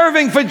you're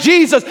serving for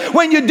Jesus,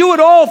 when you do it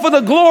all for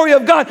the glory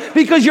of God,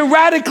 because you're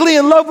radically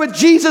in love with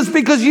Jesus,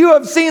 because you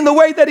have seen the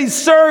way that he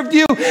served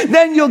you,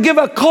 then you'll give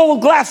a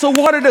cold glass of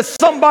water to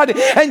somebody.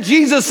 And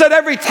Jesus said,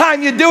 every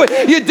time you do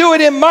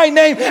it in my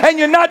name, and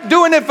you're not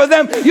doing it for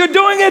them, you're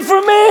doing it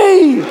for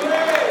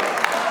me.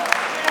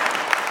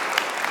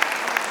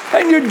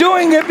 And you're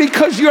doing it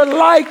because you're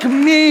like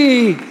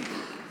me.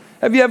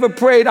 Have you ever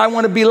prayed, I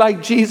want to be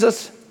like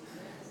Jesus?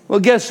 Well,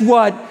 guess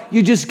what?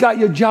 You just got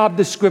your job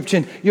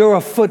description. You're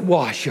a foot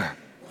washer.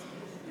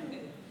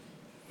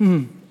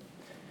 And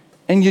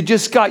you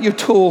just got your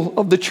tool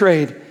of the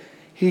trade.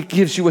 He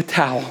gives you a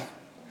towel.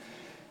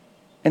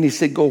 And he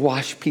said, go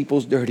wash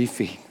people's dirty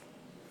feet.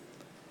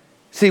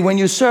 See, when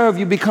you serve,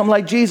 you become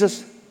like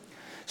Jesus.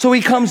 So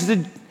he comes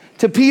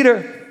to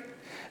Peter.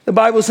 The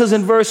Bible says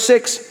in verse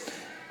 6,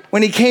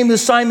 when he came to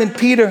Simon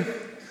Peter,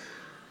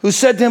 who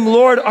said to him,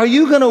 Lord, are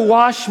you going to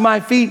wash my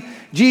feet?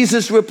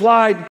 Jesus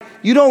replied,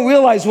 you don't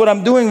realize what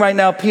I'm doing right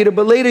now, Peter,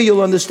 but later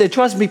you'll understand.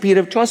 Trust me,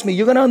 Peter, trust me,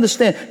 you're going to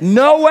understand.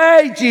 No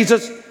way,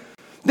 Jesus.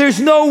 There's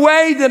no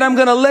way that I'm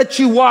going to let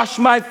you wash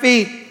my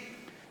feet.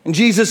 And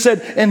Jesus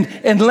said, and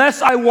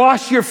unless I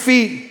wash your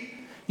feet,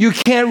 you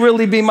can't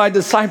really be my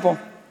disciple.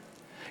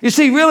 You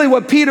see, really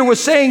what Peter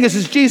was saying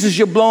is Jesus,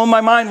 you're blowing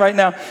my mind right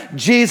now.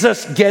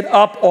 Jesus, get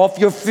up off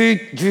your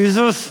feet,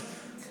 Jesus.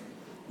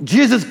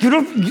 Jesus, get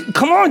up.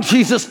 Come on,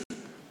 Jesus.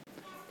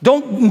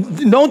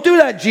 Don't do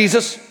that,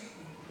 Jesus.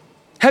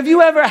 Have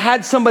you ever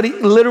had somebody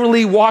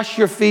literally wash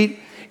your feet?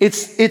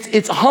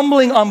 It's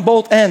humbling on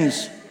both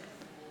ends.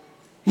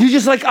 You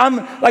just like,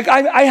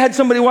 I had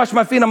somebody wash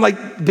my feet. I'm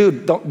like,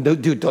 dude, don't do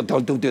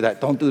that.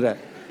 Don't do that.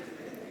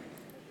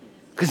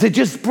 Because it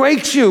just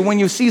breaks you when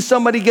you see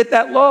somebody get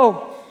that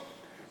low.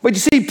 But you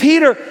see,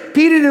 Peter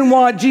didn't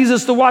want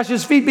Jesus to wash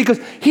his feet because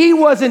he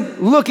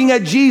wasn't looking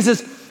at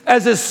Jesus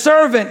as a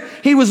servant.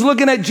 He was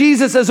looking at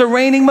Jesus as a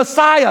reigning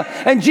Messiah.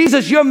 And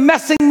Jesus, you're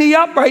messing me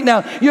up right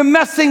now. You're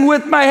messing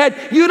with my head.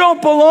 You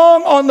don't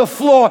belong on the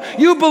floor.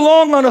 You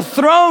belong on a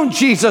throne,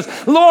 Jesus.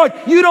 Lord,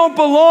 you don't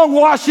belong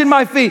washing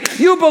my feet.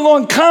 You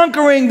belong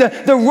conquering the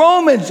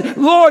Romans.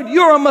 Lord,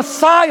 you're a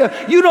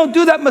Messiah. You don't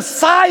do that.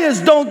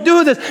 Messiahs don't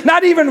do this.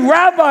 Not even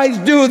rabbis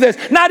do this.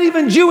 Not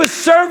even Jewish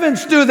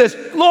servants do this.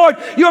 Lord,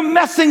 you're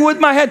messing with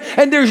my head,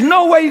 and there's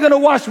no way you're going to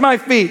wash my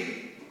feet.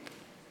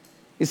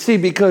 You see,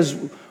 because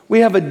we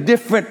have a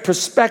different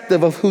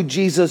perspective of who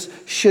Jesus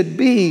should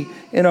be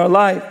in our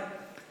life.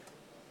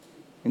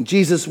 And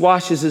Jesus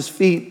washes his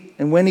feet.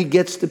 And when he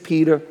gets to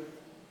Peter,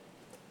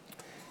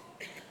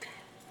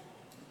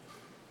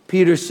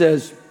 Peter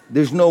says,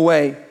 there's no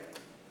way.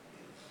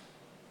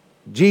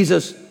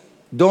 Jesus,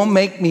 don't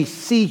make me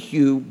see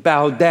you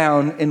bow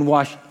down and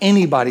wash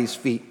anybody's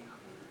feet.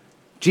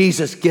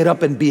 Jesus, get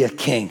up and be a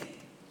king.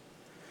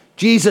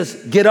 Jesus,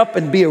 get up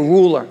and be a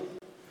ruler.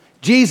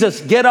 Jesus,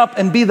 get up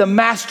and be the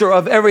master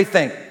of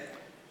everything.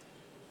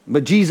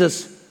 But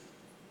Jesus,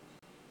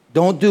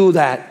 don't do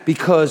that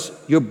because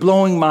you're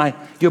blowing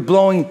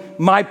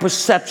my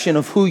perception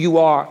of who you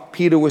are.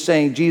 Peter was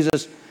saying,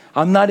 Jesus,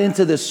 I'm not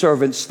into this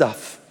servant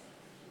stuff.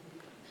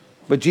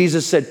 But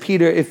Jesus said,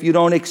 Peter, if you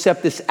don't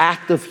accept this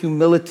act of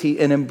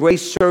humility and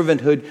embrace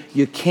servanthood,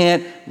 you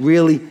can't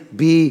really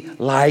be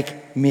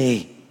like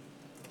me.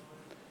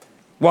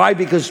 Why?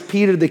 Because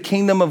Peter, the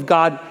kingdom of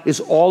God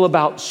is all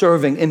about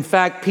serving. In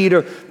fact,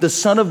 Peter, the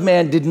Son of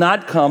Man, did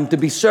not come to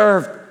be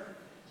served.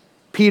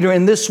 Peter,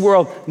 in this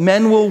world,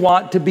 men will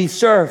want to be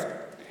served.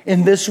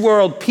 In this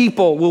world,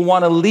 people will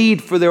want to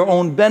lead for their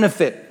own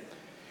benefit.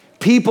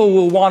 People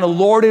will want to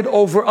lord it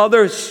over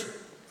others.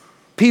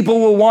 People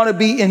will want to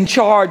be in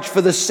charge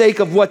for the sake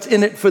of what's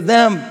in it for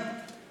them.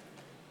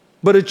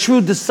 But a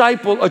true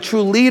disciple, a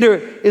true leader,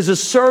 is a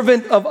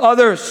servant of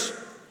others.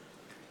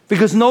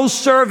 Because no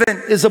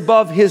servant is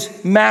above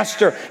his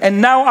master.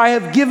 And now I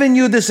have given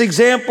you this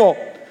example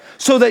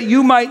so that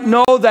you might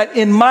know that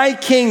in my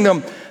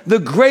kingdom, the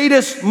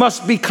greatest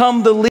must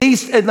become the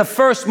least, and the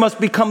first must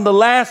become the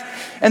last.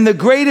 And the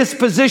greatest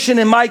position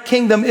in my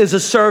kingdom is a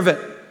servant.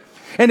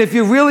 And if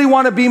you really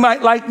want to be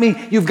like me,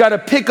 you've got to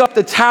pick up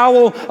the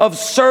towel of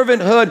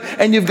servanthood,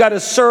 and you've got to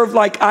serve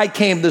like I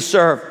came to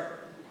serve.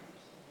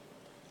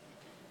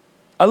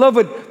 I love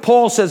what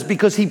Paul says,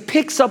 because he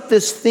picks up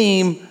this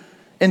theme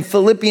in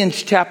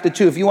Philippians chapter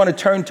 2. If you want to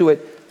turn to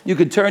it, you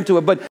could turn to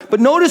it. But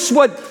notice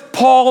what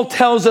Paul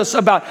tells us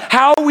about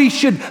how we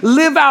should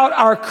live out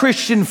our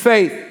Christian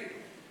faith.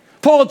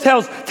 Paul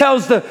tells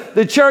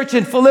the church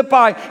in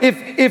Philippi,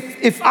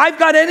 if I've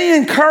got any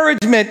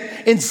encouragement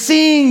in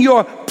seeing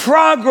your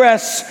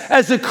progress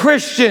as a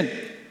Christian,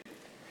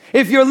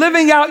 if you're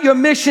living out your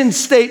mission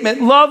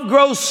statement, love,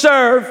 grow,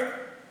 serve,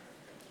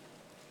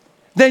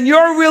 then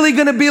you're really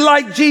going to be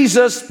like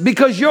Jesus,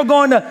 because you're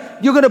going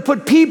to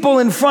put people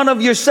in front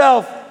of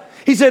yourself.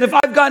 He said, if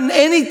I've gotten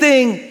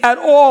anything at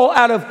all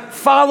out of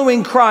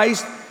following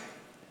Christ,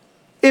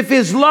 if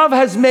his love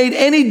has made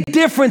any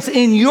difference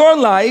in your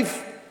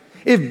life,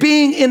 if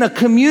being in a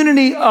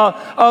community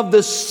of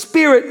the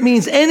Spirit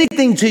means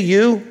anything to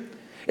you,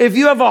 if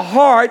you have a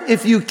heart,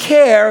 if you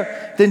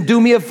care, then do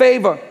me a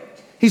favor.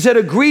 He said,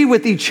 agree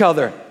with each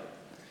other,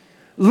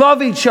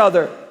 love each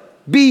other,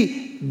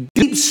 be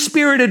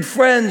deep-spirited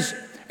friends,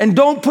 and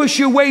don't push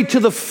your way to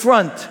the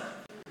front.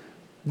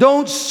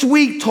 Don't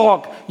sweet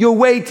talk your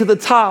way to the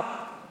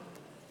top,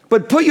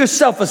 but put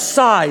yourself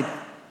aside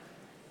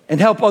and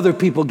help other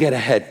people get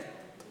ahead.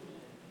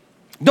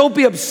 Don't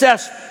be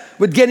obsessed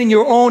with getting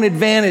your own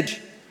advantage.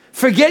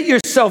 Forget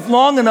yourself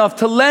long enough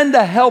to lend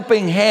a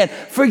helping hand.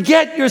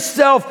 Forget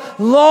yourself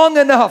long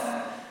enough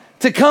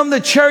to come to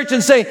church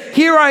and say,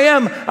 here I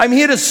am. I'm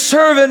here to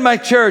serve in my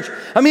church.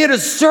 I'm here to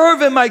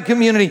serve in my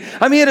community.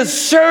 I'm here to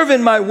serve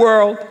in my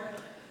world.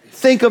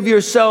 Think of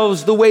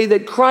yourselves the way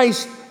that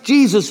Christ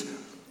Jesus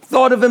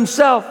thought of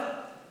himself.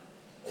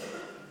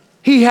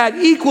 He had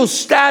equal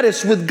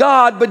status with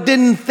God, but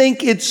didn't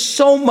think it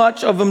so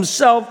much of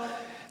himself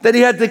that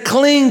he had to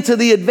cling to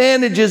the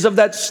advantages of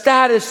that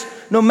status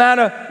no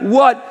matter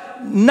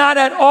what. Not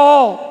at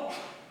all.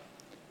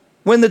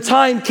 When the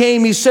time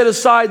came, he set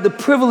aside the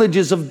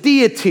privileges of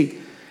deity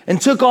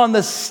and took on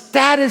the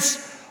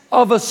status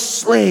of a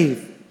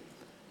slave,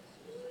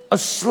 a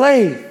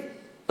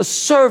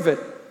servant,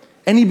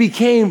 and he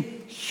became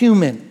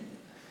human.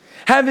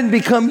 Having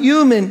become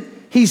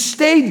human, he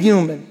stayed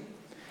human.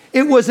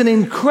 It was an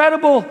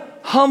incredible,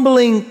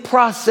 humbling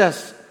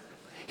process.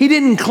 He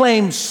didn't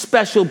claim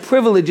special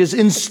privileges.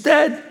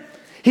 Instead,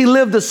 he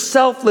lived a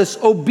selfless,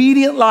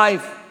 obedient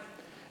life.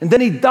 And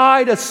then he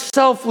died a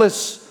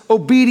selfless,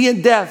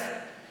 obedient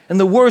death. And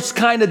the worst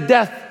kind of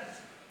death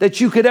that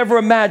you could ever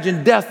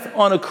imagine, death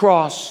on a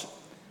cross.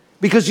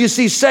 Because you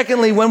see,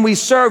 secondly, when we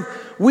serve,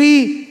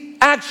 we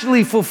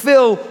actually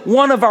fulfill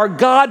one of our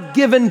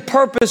God-given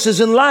purposes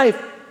in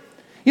life.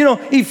 You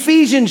know,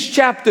 Ephesians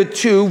chapter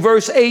 2,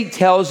 verse 8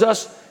 tells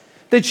us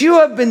that you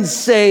have been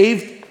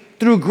saved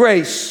through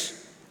grace.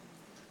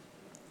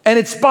 And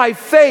it's by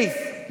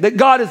faith that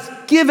God has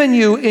given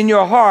you in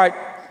your heart,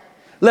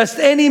 lest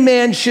any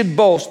man should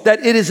boast,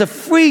 that it is a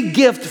free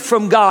gift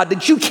from God,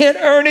 that you can't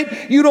earn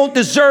it, you don't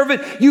deserve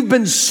it, you've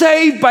been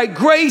saved by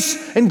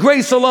grace and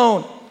grace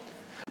alone.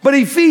 But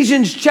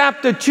Ephesians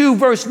chapter 2,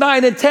 verse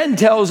 9 and 10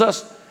 tells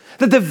us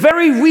that the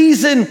very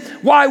reason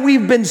why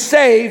we've been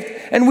saved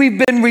and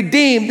we've been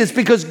redeemed is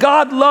because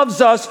God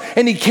loves us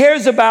and he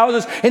cares about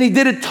us, and he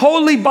did it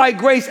totally by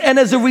grace. And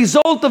as a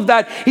result of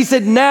that, he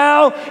said,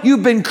 now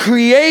you've been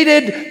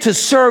created to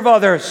serve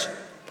others.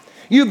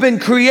 You've been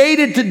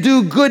created to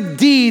do good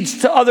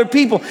deeds to other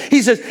people.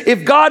 He says,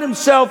 if God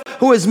himself,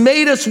 who has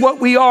made us what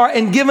we are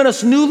and given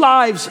us new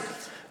lives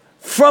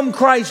from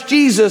Christ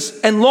Jesus,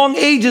 and long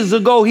ages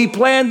ago, he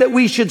planned that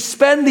we should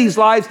spend these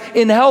lives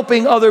in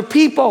helping other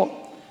people.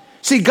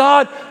 See,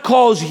 God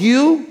calls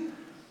you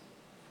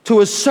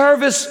to a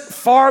service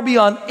far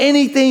beyond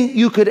anything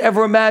you could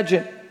ever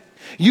imagine.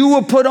 You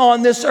were put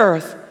on this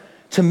earth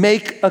to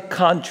make a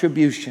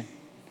contribution.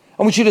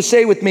 I want you to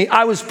say with me,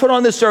 I was put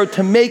on this earth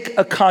to make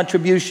a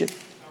contribution.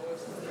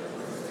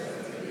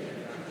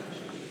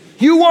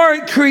 You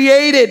weren't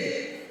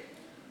created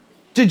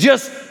to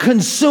just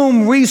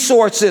consume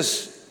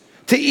resources,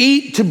 to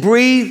eat, to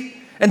breathe,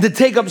 and to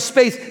take up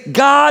space.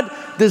 God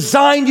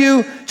designed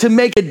you to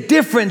make a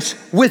difference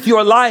with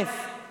your life.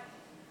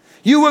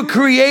 You were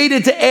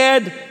created to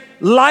add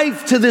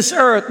life to this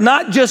earth,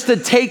 not just to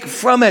take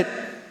from it.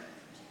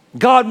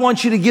 God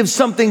wants you to give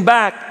something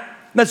back.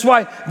 That's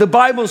why the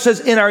Bible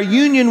says in our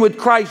union with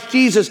Christ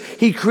Jesus,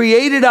 he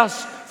created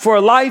us for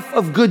a life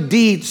of good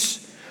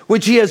deeds,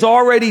 which he has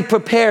already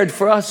prepared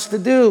for us to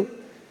do.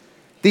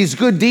 These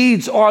good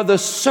deeds are the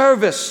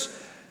service.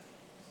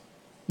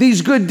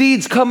 These good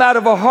deeds come out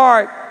of a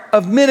heart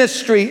of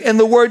ministry, and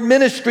the word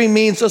ministry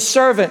means a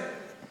servant.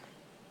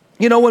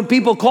 You know, when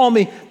people call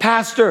me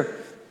pastor,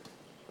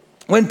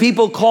 when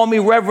people call me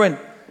reverend,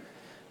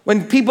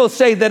 when people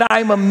say that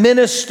I'm a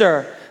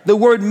minister, the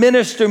word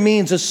minister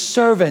means a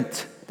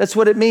servant. That's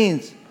what it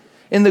means.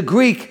 In the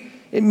Greek,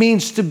 it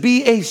means to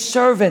be a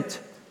servant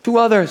to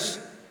others.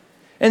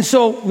 And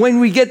so when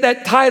we get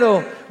that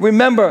title,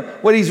 remember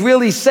what he's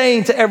really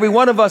saying to every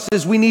one of us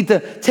is we need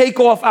to take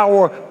off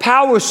our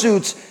power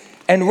suits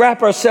and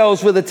wrap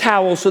ourselves with a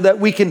towel so that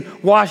we can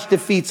wash the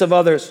feet of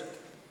others.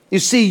 You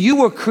see, you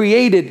were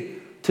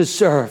created to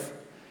serve.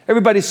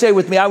 Everybody say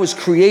with me, I was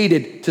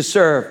created to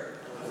serve.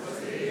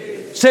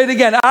 Say it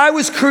again. I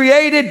was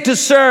created to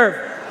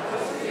serve.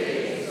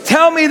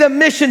 Tell me the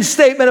mission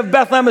statement of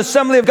Bethlehem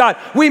Assembly of God.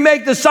 We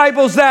make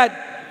disciples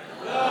that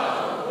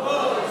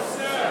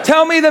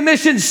tell me the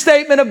mission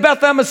statement of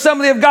Bethlehem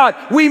Assembly of God.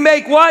 We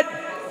make what?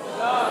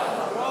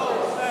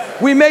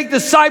 We make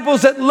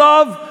disciples that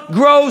love,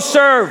 grow,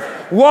 serve.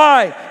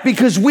 Why?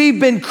 Because we've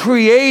been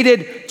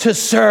created to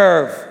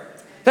serve.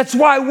 That's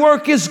why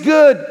work is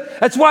good.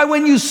 That's why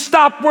when you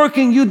stop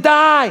working, you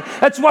die.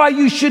 That's why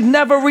you should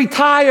never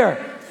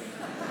retire.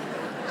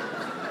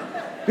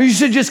 You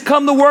should just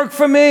come to work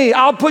for me.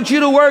 I'll put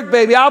you to work,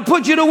 baby. I'll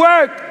put you to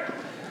work.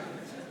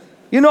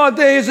 You know,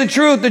 here's the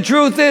truth. The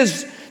truth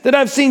is that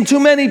I've seen too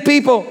many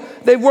people,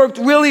 they've worked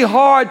really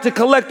hard to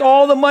collect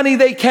all the money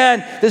they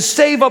can, to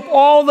save up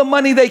all the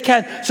money they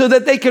can so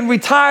that they can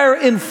retire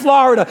in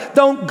Florida.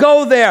 Don't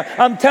go there.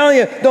 I'm telling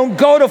you, don't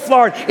go to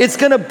Florida. It's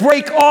going to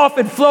break off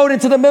and float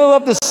into the middle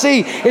of the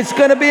sea. It's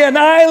going to be an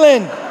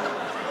island.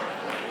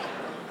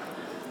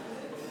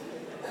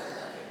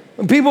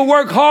 When people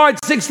work hard,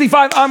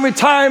 65, I'm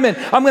retirement.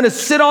 I'm going to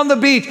sit on the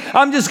beach.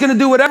 I'm just going to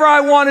do whatever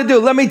I want to do.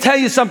 Let me tell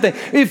you something.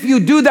 If you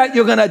do that,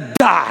 you're going to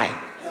die.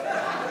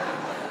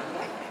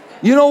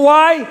 You know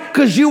why?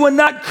 Because you were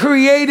not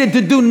created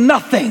to do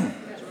nothing.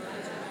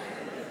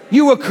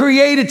 You were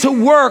created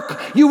to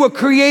work. You were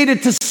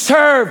created to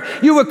serve.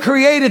 You were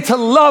created to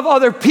love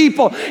other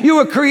people. You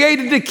were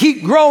created to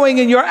keep growing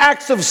in your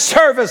acts of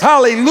service.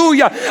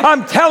 Hallelujah.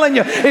 I'm telling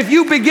you, if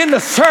you begin to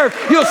serve,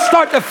 you'll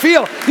start to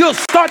feel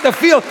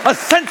a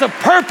sense of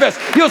purpose.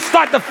 You'll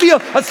start to feel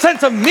a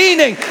sense of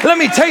meaning. Let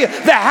me tell you,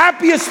 the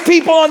happiest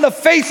people on the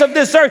face of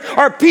this earth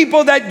are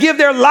people that give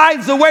their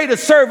lives away to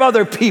serve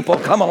other people.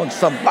 Come on,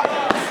 somebody.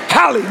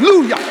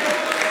 Hallelujah.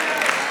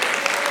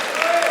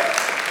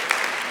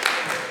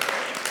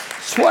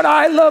 It's what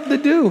I love to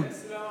do.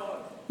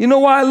 You know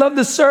why I love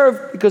to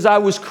serve? Because I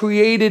was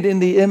created in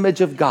the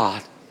image of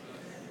God.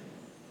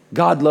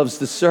 God loves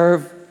to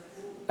serve.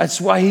 That's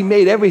why he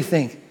made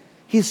everything.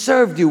 He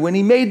served you when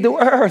he made the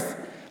earth.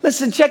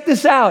 Listen, check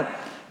this out.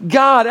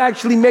 God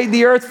actually made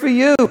the earth for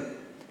you,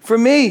 for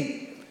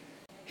me.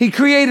 He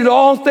created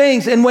all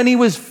things, and when he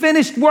was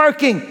finished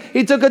working,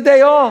 he took a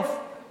day off.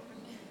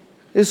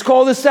 It's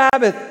called the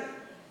Sabbath.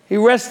 He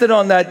rested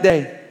on that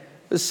day.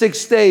 For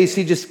 6 days,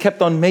 he just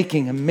kept on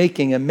making and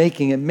making and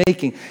making and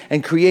making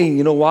and creating.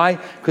 You know why?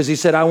 Because he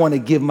said, I want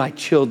to give my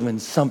children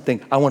something.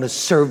 I want to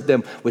serve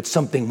them with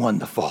something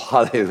wonderful.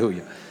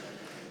 Hallelujah.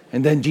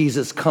 And then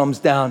Jesus comes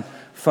down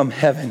from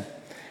heaven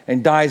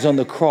and dies on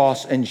the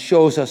cross and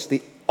shows us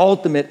the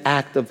ultimate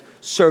act of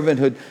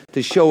servanthood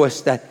to show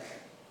us that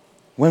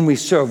when we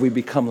serve, we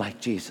become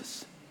like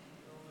Jesus.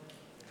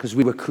 Because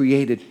we were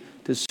created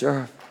to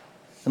serve.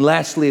 And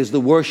lastly, as the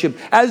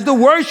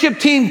worship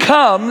team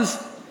comes,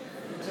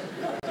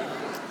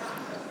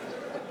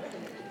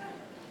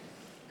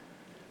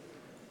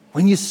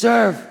 when you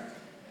serve,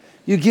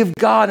 you give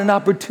God an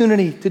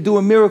opportunity to do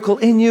a miracle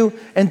in you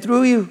and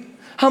through you.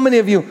 How many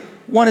of you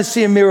want to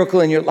see a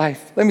miracle in your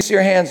life? Let me see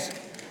your hands.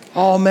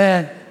 Oh,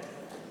 man.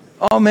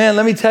 Oh, man,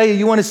 let me tell you,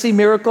 you want to see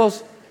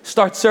miracles?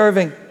 Start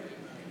serving.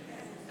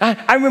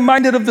 I'm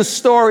reminded of the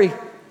story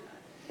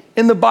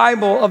in the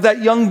Bible of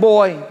that young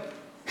boy.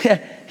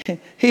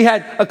 He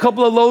had a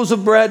couple of loaves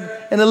of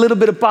bread and a little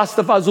bit of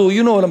pasta fazool.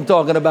 You know what I'm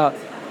talking about.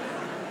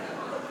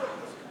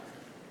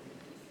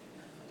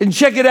 And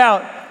check it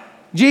out.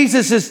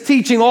 Jesus is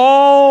teaching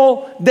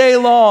all day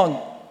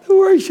long. The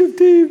worship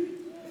team.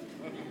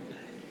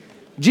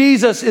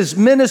 Jesus is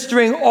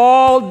ministering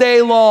all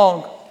day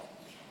long.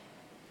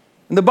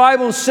 And the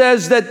Bible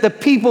says that the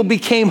people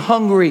became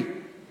hungry.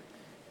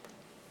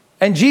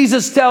 And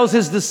Jesus tells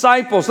his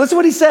disciples, listen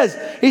what he says.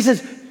 He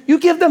says, you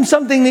give them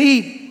something to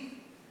eat.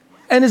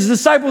 And his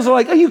disciples are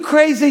like, are you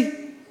crazy?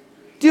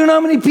 Do you know how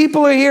many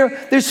people are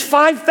here? There's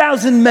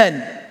 5,000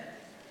 men.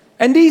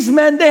 And these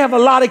men, they have a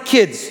lot of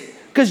kids.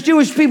 Because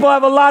Jewish people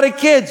have a lot of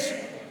kids.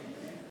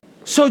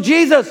 So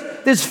Jesus,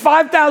 there's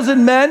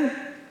 5,000 men.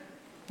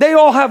 They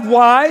all have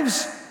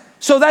wives.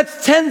 So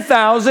that's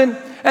 10,000.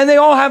 And they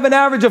all have an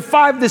average of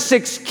 5 to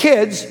 6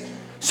 kids.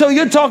 So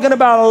you're talking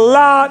about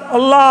a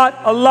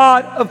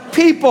lot of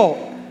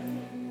people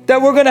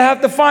that we're going to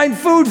have to find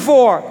food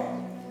for.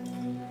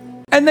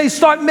 And they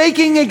start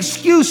making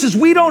excuses.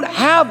 We don't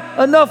have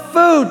enough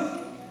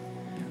food.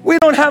 We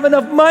don't have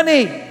enough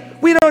money.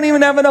 We don't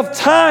even have enough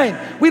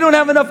time. We don't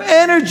have enough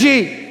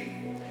energy.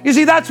 You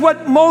see, that's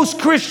what most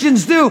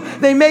Christians do.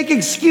 They make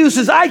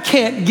excuses. I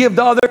can't give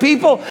to other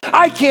people.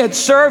 I can't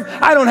serve.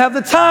 I don't have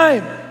the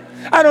time.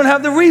 I don't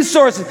have the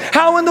resources.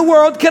 How in the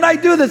world can I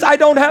do this? I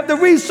don't have the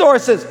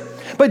resources.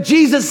 But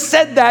Jesus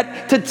said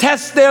that to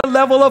test their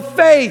level of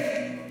faith.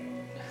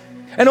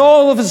 And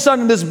all of a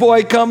sudden, this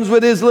boy comes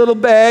with his little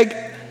bag,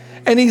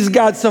 and he's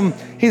got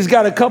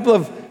a couple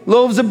of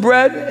loaves of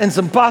bread and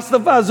some pasta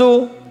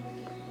fazool.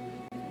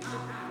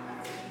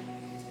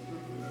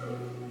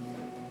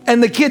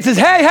 And the kid says,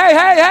 hey,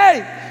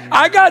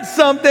 I got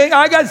something.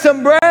 I got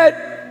some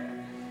bread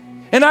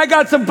and I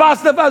got some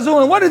pasta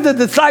fazool. And what did the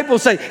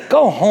disciples say?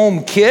 Go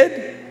home,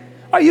 kid.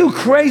 Are you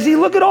crazy?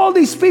 Look at all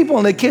these people.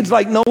 And the kid's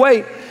like, no,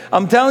 wait.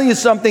 I'm telling you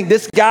something.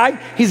 This guy,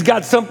 he's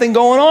got something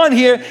going on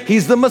here.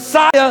 He's the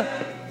Messiah.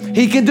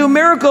 He can do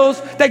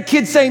miracles. That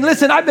kid's saying,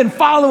 listen, I've been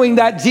following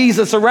that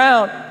Jesus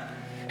around.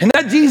 And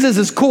that Jesus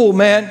is cool,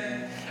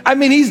 man. I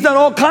mean, he's done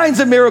all kinds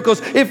of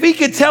miracles. If he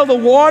could tell the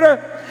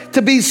water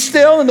to be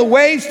still and the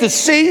waves to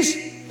cease,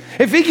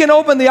 if he can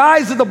open the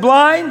eyes of the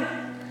blind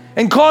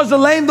and cause the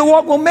lame to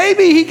walk, well,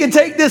 maybe he can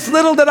take this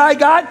little that I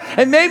got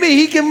and maybe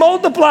he can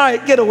multiply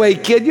it. Get away,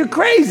 kid. You're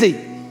crazy.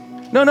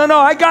 No,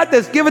 I got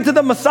this. Give it to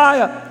the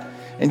Messiah.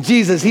 And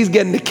Jesus, he's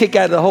getting the kick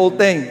out of the whole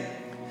thing.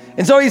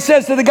 And so he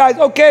says to the guys,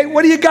 okay,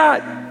 what do you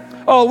got?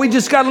 Oh, we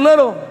just got a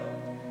little.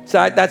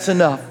 So that's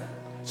enough.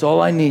 That's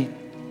all I need.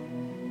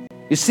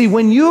 You see,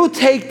 when you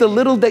take the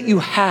little that you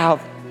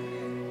have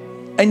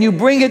and you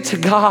bring it to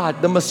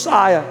God, the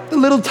Messiah, the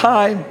little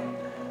time,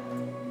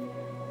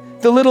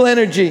 the little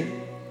energy,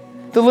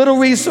 the little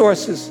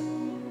resources,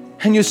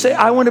 and you say,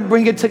 I want to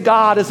bring it to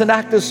God as an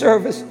act of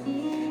service,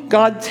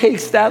 God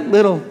takes that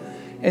little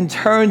and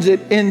turns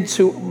it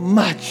into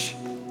much.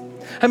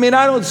 I mean,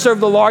 I don't serve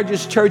the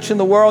largest church in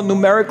the world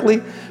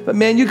numerically, but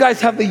man, you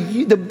guys have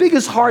the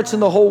biggest hearts in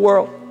the whole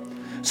world.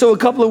 So a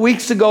couple of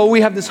weeks ago,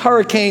 we have this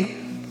hurricane,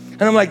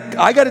 and I'm like,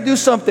 I got to do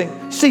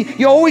something. See,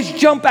 you always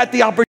jump at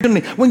the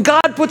opportunity. When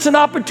God puts an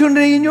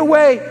opportunity in your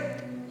way,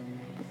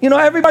 you know,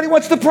 everybody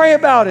wants to pray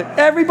about it.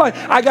 Everybody.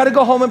 I got to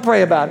go home and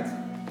pray about it.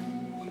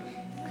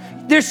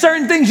 There's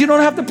certain things you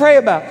don't have to pray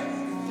about.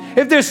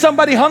 If there's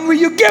somebody hungry,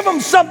 you give them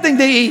something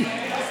to eat.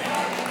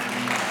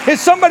 If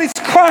somebody's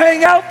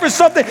crying out for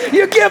something,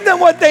 you give them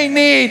what they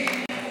need.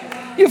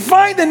 You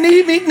find the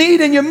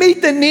need and you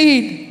meet the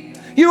need.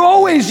 You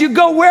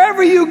go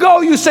wherever you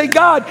go, you say,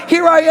 God,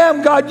 here I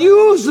am, God,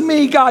 use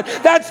me, God.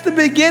 That's the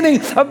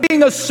beginning of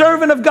being a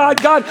servant of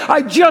God. God,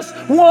 I just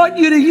want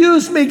you to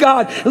use me,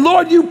 God.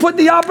 Lord, you put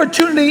the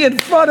opportunity in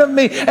front of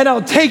me and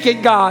I'll take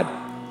it, God.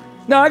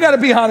 Now, I got to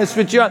be honest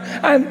with you.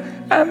 I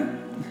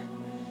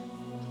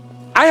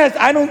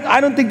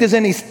don't think there's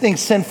anything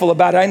sinful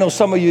about it. I know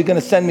some of you are going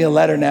to send me a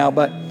letter now,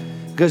 but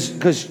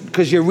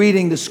because you're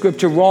reading the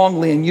scripture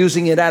wrongly and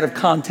using it out of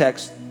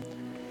context.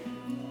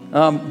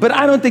 But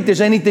I don't think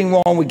there's anything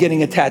wrong with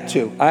getting a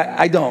tattoo.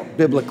 I don't,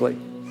 biblically.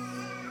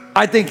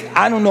 I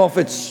don't know if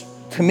it's,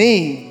 to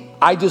me,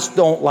 I just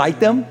don't like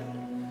them.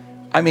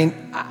 I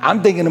mean,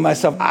 I'm thinking to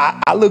myself,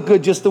 I look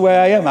good just the way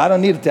I am. I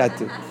don't need a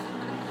tattoo.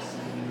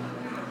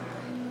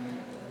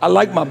 I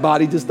like my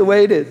body just the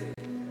way it is.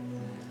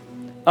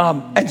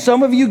 And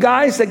some of you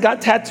guys that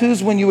got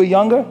tattoos when you were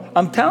younger,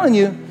 I'm telling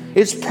you,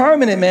 it's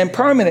permanent, man,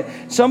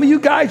 permanent. Some of you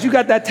guys, you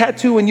got that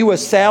tattoo when you were a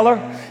sailor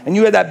and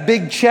you had that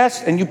big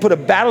chest and you put a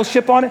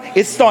battleship on it.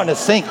 It's starting to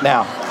sink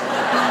now.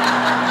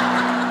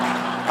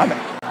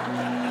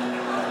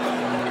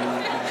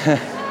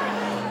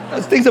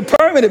 Those things are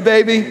permanent,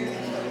 baby.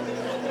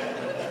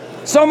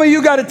 Some of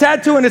you got a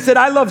tattoo and it said,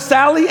 I love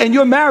Sally, and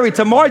you're married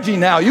to Margie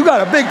now. You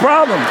got a big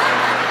problem.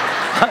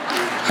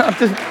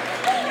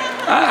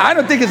 I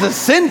don't think it's a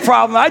sin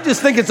problem. I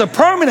just think it's a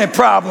permanent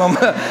problem.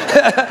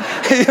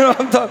 You know what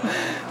I'm talking?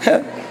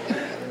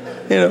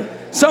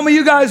 Some of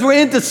you guys were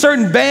into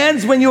certain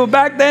bands when you were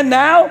back then.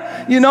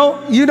 Now, you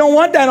don't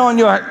want that on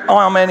your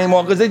arm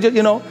anymore because they just,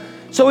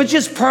 so it's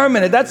just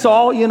permanent. That's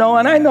all,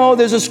 And I know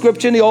there's a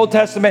scripture in the Old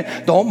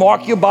Testament, don't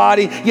mark your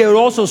body. Yeah, it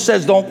also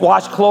says don't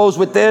wash clothes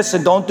with this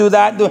and don't do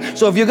that.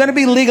 So if you're going to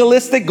be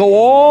legalistic, go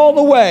all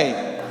the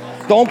way.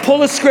 Don't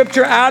pull a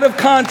scripture out of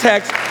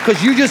context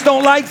because you just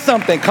don't like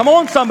something. Come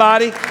on,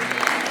 somebody.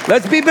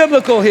 Let's be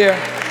biblical here.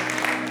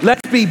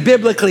 Let's be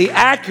biblically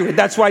accurate.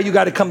 That's why you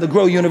got to come to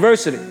Grow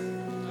University.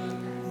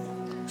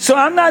 So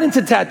I'm not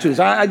into tattoos.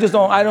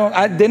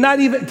 They're not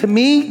even, to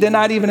me, they're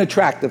not even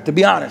attractive, to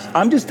be honest.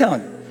 I'm just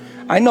telling you.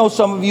 I know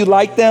some of you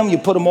like them. You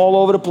put them all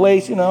over the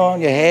place,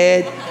 on your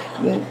head.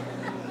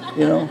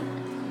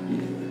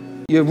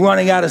 You're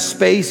running out of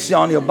space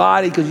on your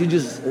body because you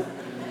just...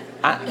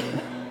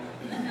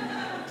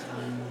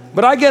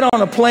 But I get on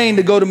a plane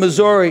to go to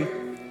Missouri,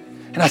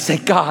 and I say,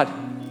 God,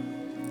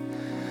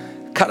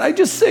 I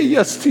just say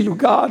yes to you,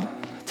 God,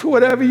 to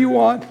whatever you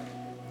want.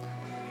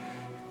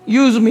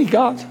 Use me,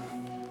 God.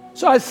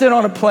 So I sit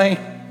on a plane,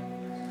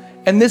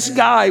 and this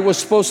guy was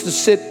supposed to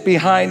sit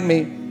behind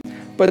me,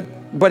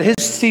 but his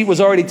seat was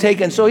already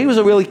taken, so he was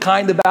really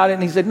kind about it,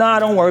 and he said, no,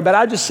 don't worry about it.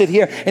 I'll just sit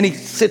here. And he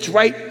sits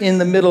right in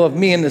the middle of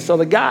me and this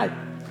other guy.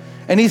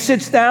 And he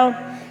sits down,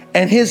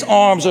 and his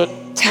arms are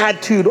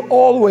tattooed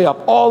all the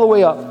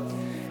way up.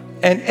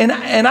 And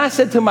I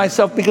said to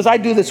myself, because I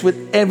do this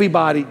with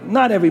everybody,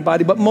 not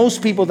everybody, but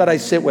most people that I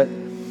sit with,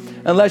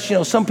 unless,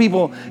 some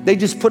people, they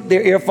just put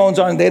their earphones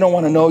on and they don't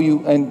want to know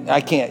you, and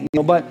I can't,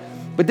 but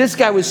this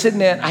guy was sitting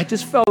there, and I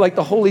just felt like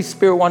the Holy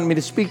Spirit wanted me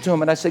to speak to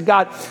him, and I said,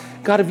 God,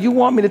 if you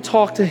want me to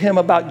talk to him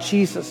about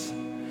Jesus,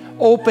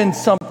 open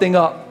something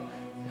up.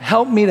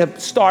 help me to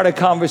start a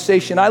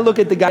conversation. I look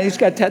at the guy, he's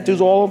got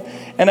tattoos all over,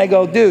 and I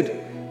go, dude,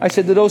 I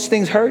said, do those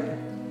things hurt?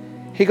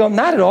 He goes,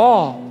 not at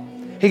all.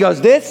 He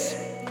goes, this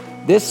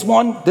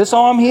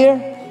arm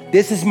here,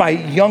 this is my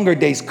younger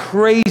days,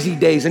 crazy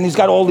days. And he's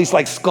got all these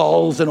like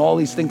skulls and all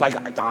these things like,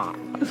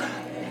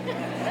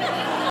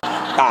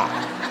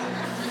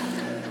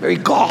 very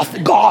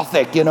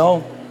gothic, you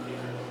know.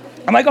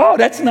 I'm like, oh,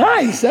 that's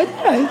nice. That's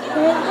nice.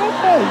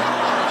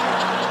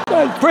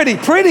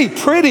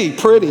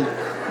 Pretty.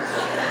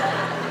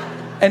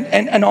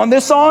 And on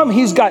this arm,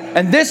 he's got,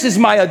 and this is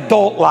my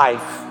adult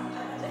life.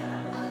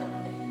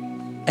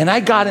 And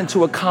I got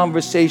into a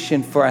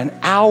conversation for an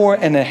hour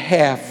and a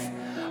half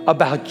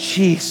about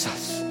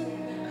Jesus.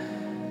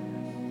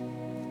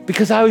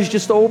 Because I was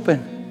just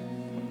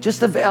open,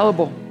 just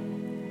available.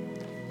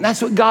 And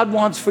that's what God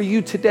wants for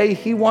you today.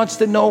 He wants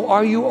to know,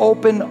 are you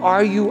open?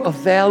 Are you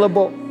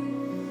available?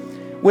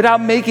 Without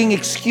making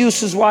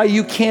excuses why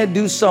you can't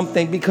do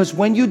something. Because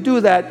when you do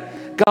that,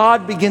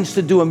 God begins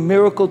to do a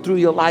miracle through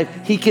your life.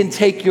 He can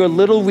take your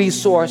little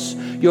resource,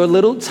 your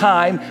little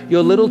time,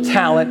 your little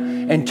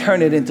talent, and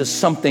turn it into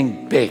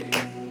something big.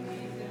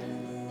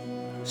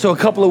 So a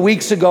couple of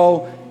weeks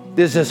ago,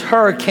 there's this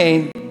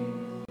hurricane,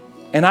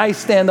 and I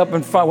stand up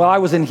in front. Well, I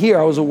wasn't here,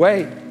 I was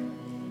away.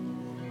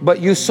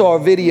 But you saw a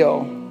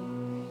video,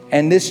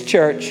 and this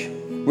church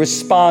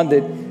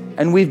responded,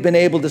 and we've been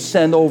able to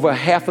send over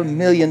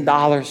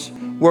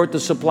 $500,000 worth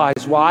of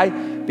supplies. Why?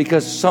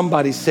 Because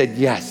somebody said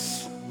yes.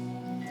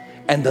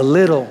 And the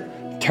little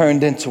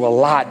turned into a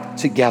lot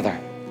together.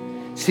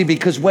 See,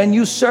 because when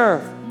you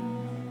serve,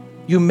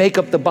 you make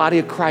up the body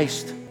of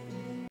Christ.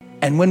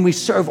 And when we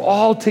serve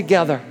all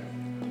together,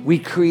 we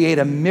create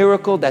a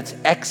miracle that's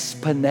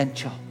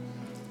exponential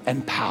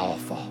and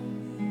powerful.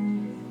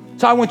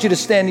 So I want you to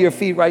stand to your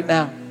feet right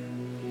now.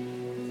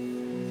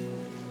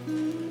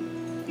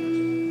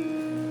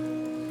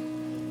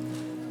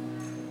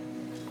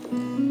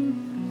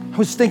 I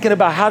was thinking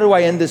about how do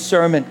I end this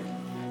sermon?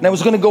 And I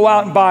was going to go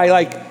out and buy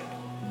like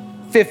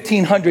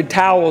 1,500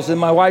 towels, and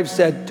my wife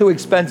said, too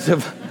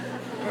expensive.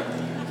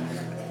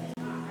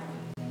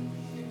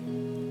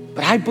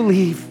 But I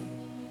believe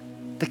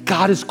that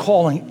God is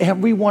calling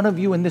every one of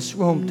you in this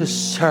room to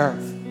serve.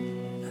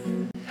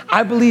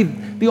 I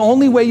believe the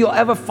only way you'll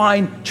ever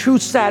find true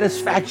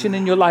satisfaction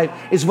in your life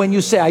is when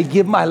you say, I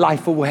give my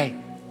life away.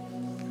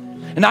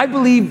 And I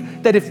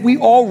believe that if we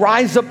all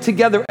rise up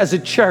together as a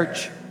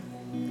church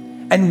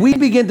and we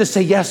begin to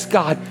say, yes,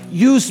 God,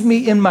 use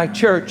me in my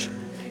church,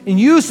 and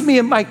use me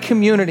in my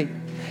community,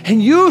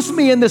 and use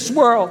me in this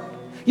world.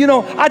 You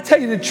know, I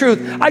tell you the truth.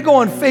 I go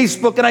on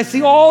Facebook and I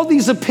see all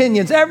these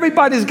opinions.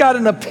 Everybody's got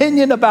an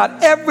opinion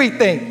about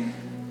everything.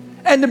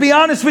 And to be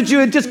honest with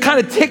you, it just kind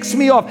of ticks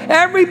me off.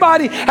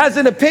 Everybody has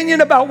an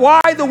opinion about why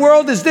the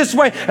world is this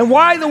way and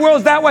why the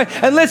world's that way.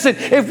 And listen,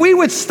 if we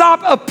would stop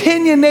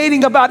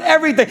opinionating about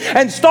everything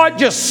and start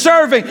just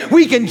serving,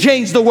 we can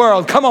change the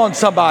world. Come on,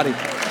 somebody.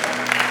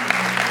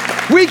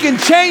 We can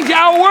change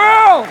our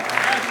world.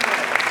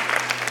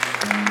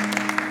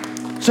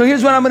 So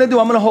here's what I'm going to do.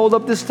 I'm going to hold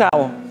up this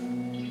towel.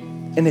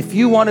 And if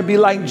you want to be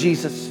like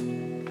Jesus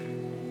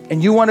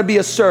and you want to be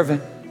a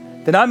servant,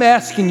 then I'm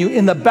asking you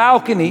in the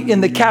balcony,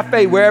 in the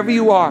cafe, wherever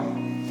you are,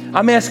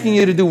 I'm asking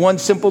you to do one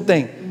simple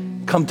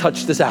thing. Come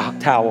touch this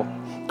towel.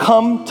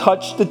 Come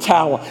touch the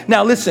towel.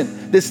 Now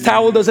listen, this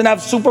towel doesn't have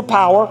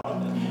superpower.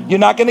 You're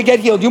not going to get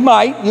healed. You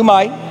might.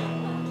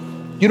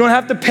 You don't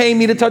have to pay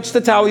me to touch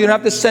the towel. You don't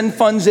have to send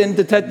funds in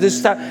to touch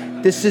this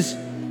towel. This is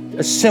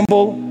a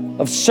symbol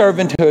of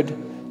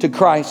servanthood to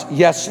Christ.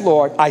 Yes,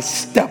 Lord, I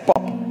step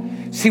up.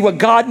 See, what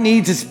God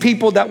needs is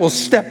people that will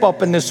step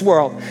up in this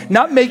world,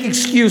 not make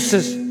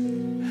excuses,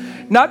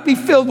 not be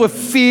filled with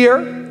fear,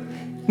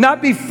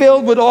 not be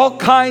filled with all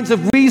kinds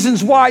of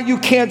reasons why you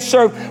can't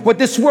serve. What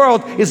this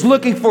world is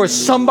looking for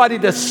is somebody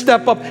to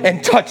step up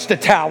and touch the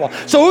towel.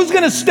 So who's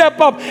going to step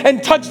up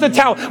and touch the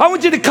towel? I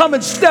want you to come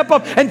and step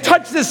up and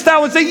touch this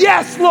towel and say,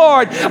 yes,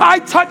 Lord, I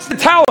touch the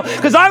towel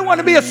because I want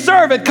to be a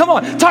servant. Come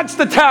on, touch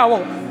the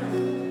towel.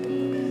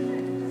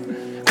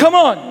 Come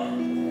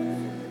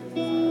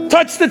on.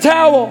 Touch the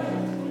towel.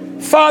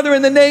 Father,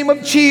 in the name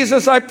of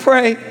Jesus, I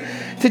pray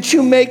that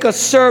you make us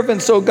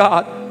servants, oh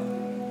God.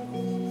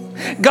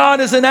 God,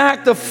 as an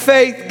act of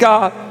faith,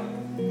 God,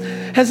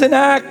 as an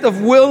act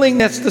of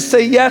willingness to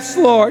say, yes,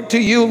 Lord, to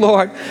you,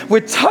 Lord,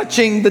 we're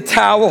touching the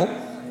towel.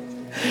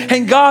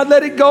 And God,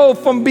 let it go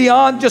from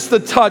beyond just the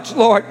touch,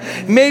 Lord.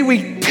 May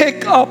we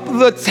pick up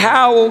the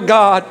towel,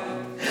 God.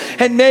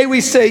 And may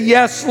we say,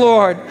 yes,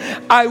 Lord,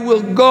 I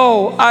will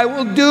go. I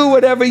will do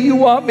whatever you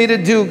want me to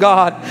do,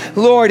 God.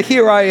 Lord,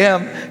 here I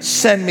am.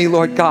 Send me,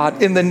 Lord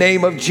God, in the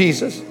name of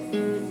Jesus.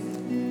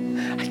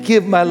 I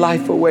give my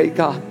life away,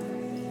 God.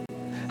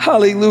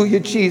 Hallelujah,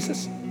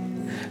 Jesus.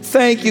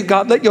 Thank you,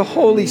 God. Let your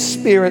Holy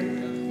Spirit,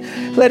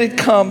 let it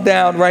come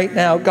down right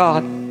now,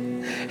 God.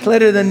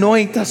 Let it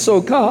anoint us,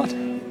 oh God.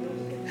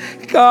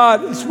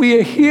 God, as we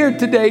are here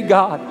today,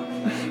 God,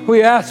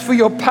 we ask for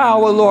your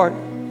power, Lord,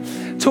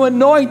 to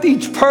anoint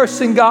each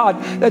person, God,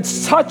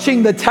 that's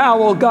touching the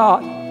towel,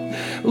 God.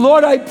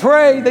 Lord, I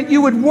pray that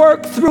you would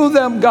work through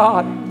them,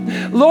 God.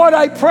 Lord,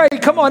 I pray,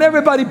 come on,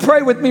 everybody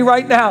pray with me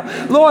right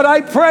now. Lord, I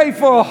pray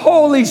for a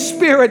Holy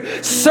Spirit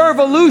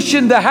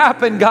servolution to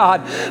happen,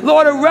 God.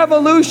 Lord, a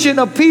revolution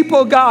of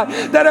people, God,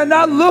 that are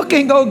not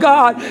looking, oh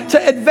God,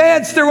 to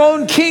advance their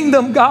own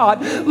kingdom,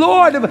 God.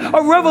 Lord,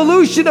 a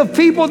revolution of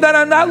people that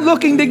are not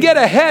looking to get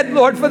ahead,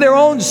 Lord, for their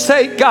own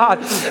sake, God.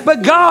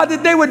 But God,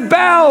 that they would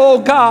bow, oh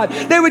God.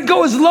 They would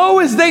go as low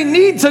as they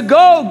need to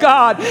go,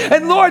 God.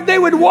 And Lord, they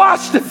would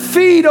wash the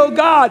feet, oh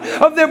God,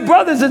 of their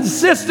brothers and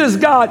sisters,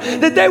 God.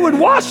 That they would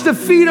wash the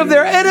feet of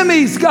their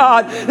enemies,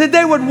 God. That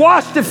they would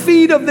wash the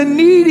feet of the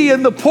needy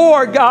and the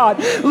poor, God.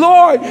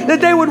 Lord,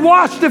 that they would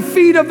wash the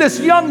feet of this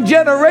young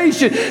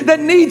generation that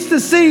needs to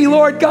see,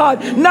 Lord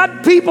God,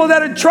 not people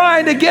that are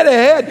trying to get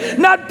ahead,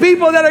 not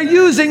people that are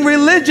using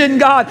religion,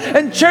 God,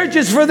 and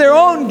churches for their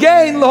own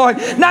gain, Lord,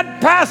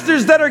 not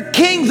pastors that are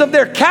kings of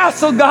their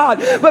castle, God,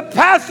 but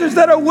pastors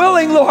that are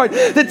willing, Lord,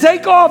 to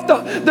take off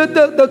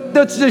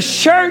the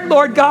shirt,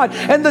 Lord God,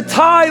 and the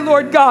tie,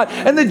 Lord God,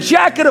 and the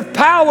jacket of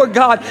power,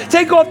 God.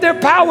 Take off their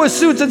power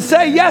suits and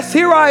say, yes,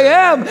 here I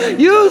am.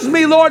 Use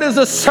me, Lord, as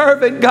a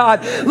servant,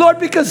 God. Lord,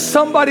 because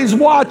somebody's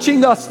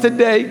watching us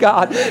today,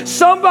 God.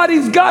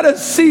 Somebody's got to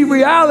see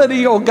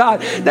reality, oh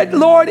God. That,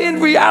 Lord,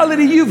 in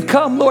reality, you've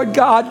come, Lord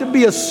God, to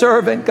be a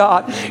servant,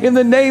 God. In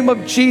the name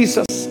of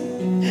Jesus.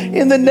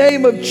 In the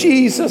name of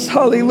Jesus.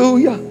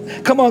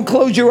 Hallelujah. Come on,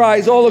 close your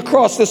eyes all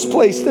across this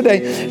place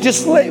today.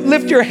 Just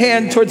lift your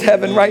hand towards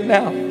heaven right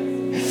now.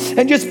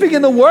 And just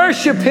begin to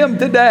worship him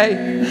today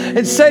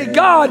and say,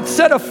 God,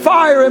 set a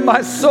fire in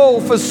my soul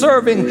for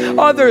serving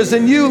others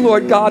and you,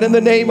 Lord God, in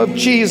the name of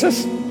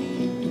Jesus.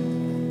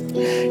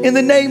 In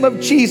the name of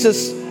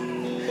Jesus.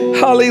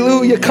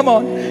 Hallelujah. Come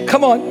on,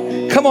 come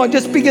on, come on.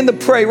 Just begin to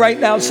pray right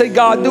now. Say,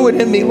 God, do it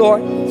in me,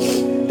 Lord.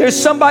 There's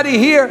somebody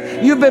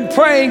here, you've been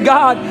praying,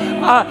 God,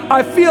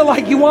 I feel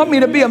like you want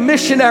me to be a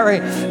missionary.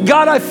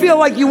 God, I feel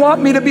like you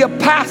want me to be a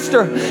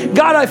pastor.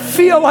 God, I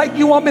feel like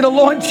you want me to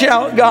launch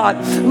out,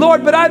 God.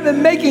 Lord, but I've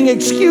been making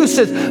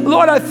excuses.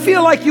 Lord, I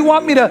feel like you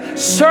want me to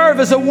serve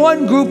as a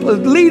one group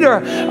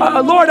leader.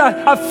 Lord,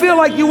 I feel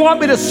like you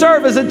want me to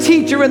serve as a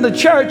teacher in the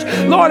church.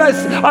 Lord,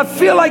 I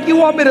feel like you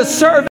want me to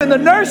serve in the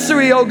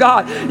nursery, oh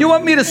God. You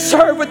want me to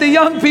serve with the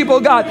young people,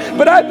 God.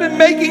 But I've been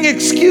making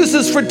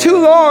excuses for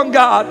too long,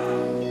 God.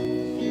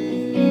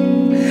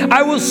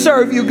 I will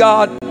serve you,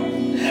 God.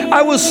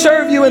 I will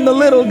serve you in the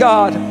little,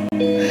 God.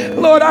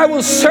 Lord, I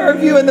will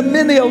serve you in the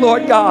many,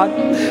 Lord God.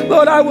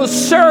 Lord, I will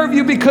serve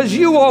you because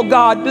you, oh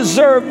God,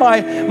 deserve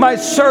my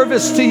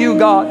service to you,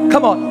 God.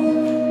 Come on.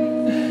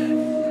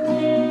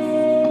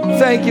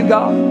 Thank you,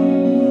 God.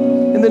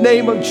 In the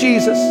name of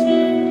Jesus.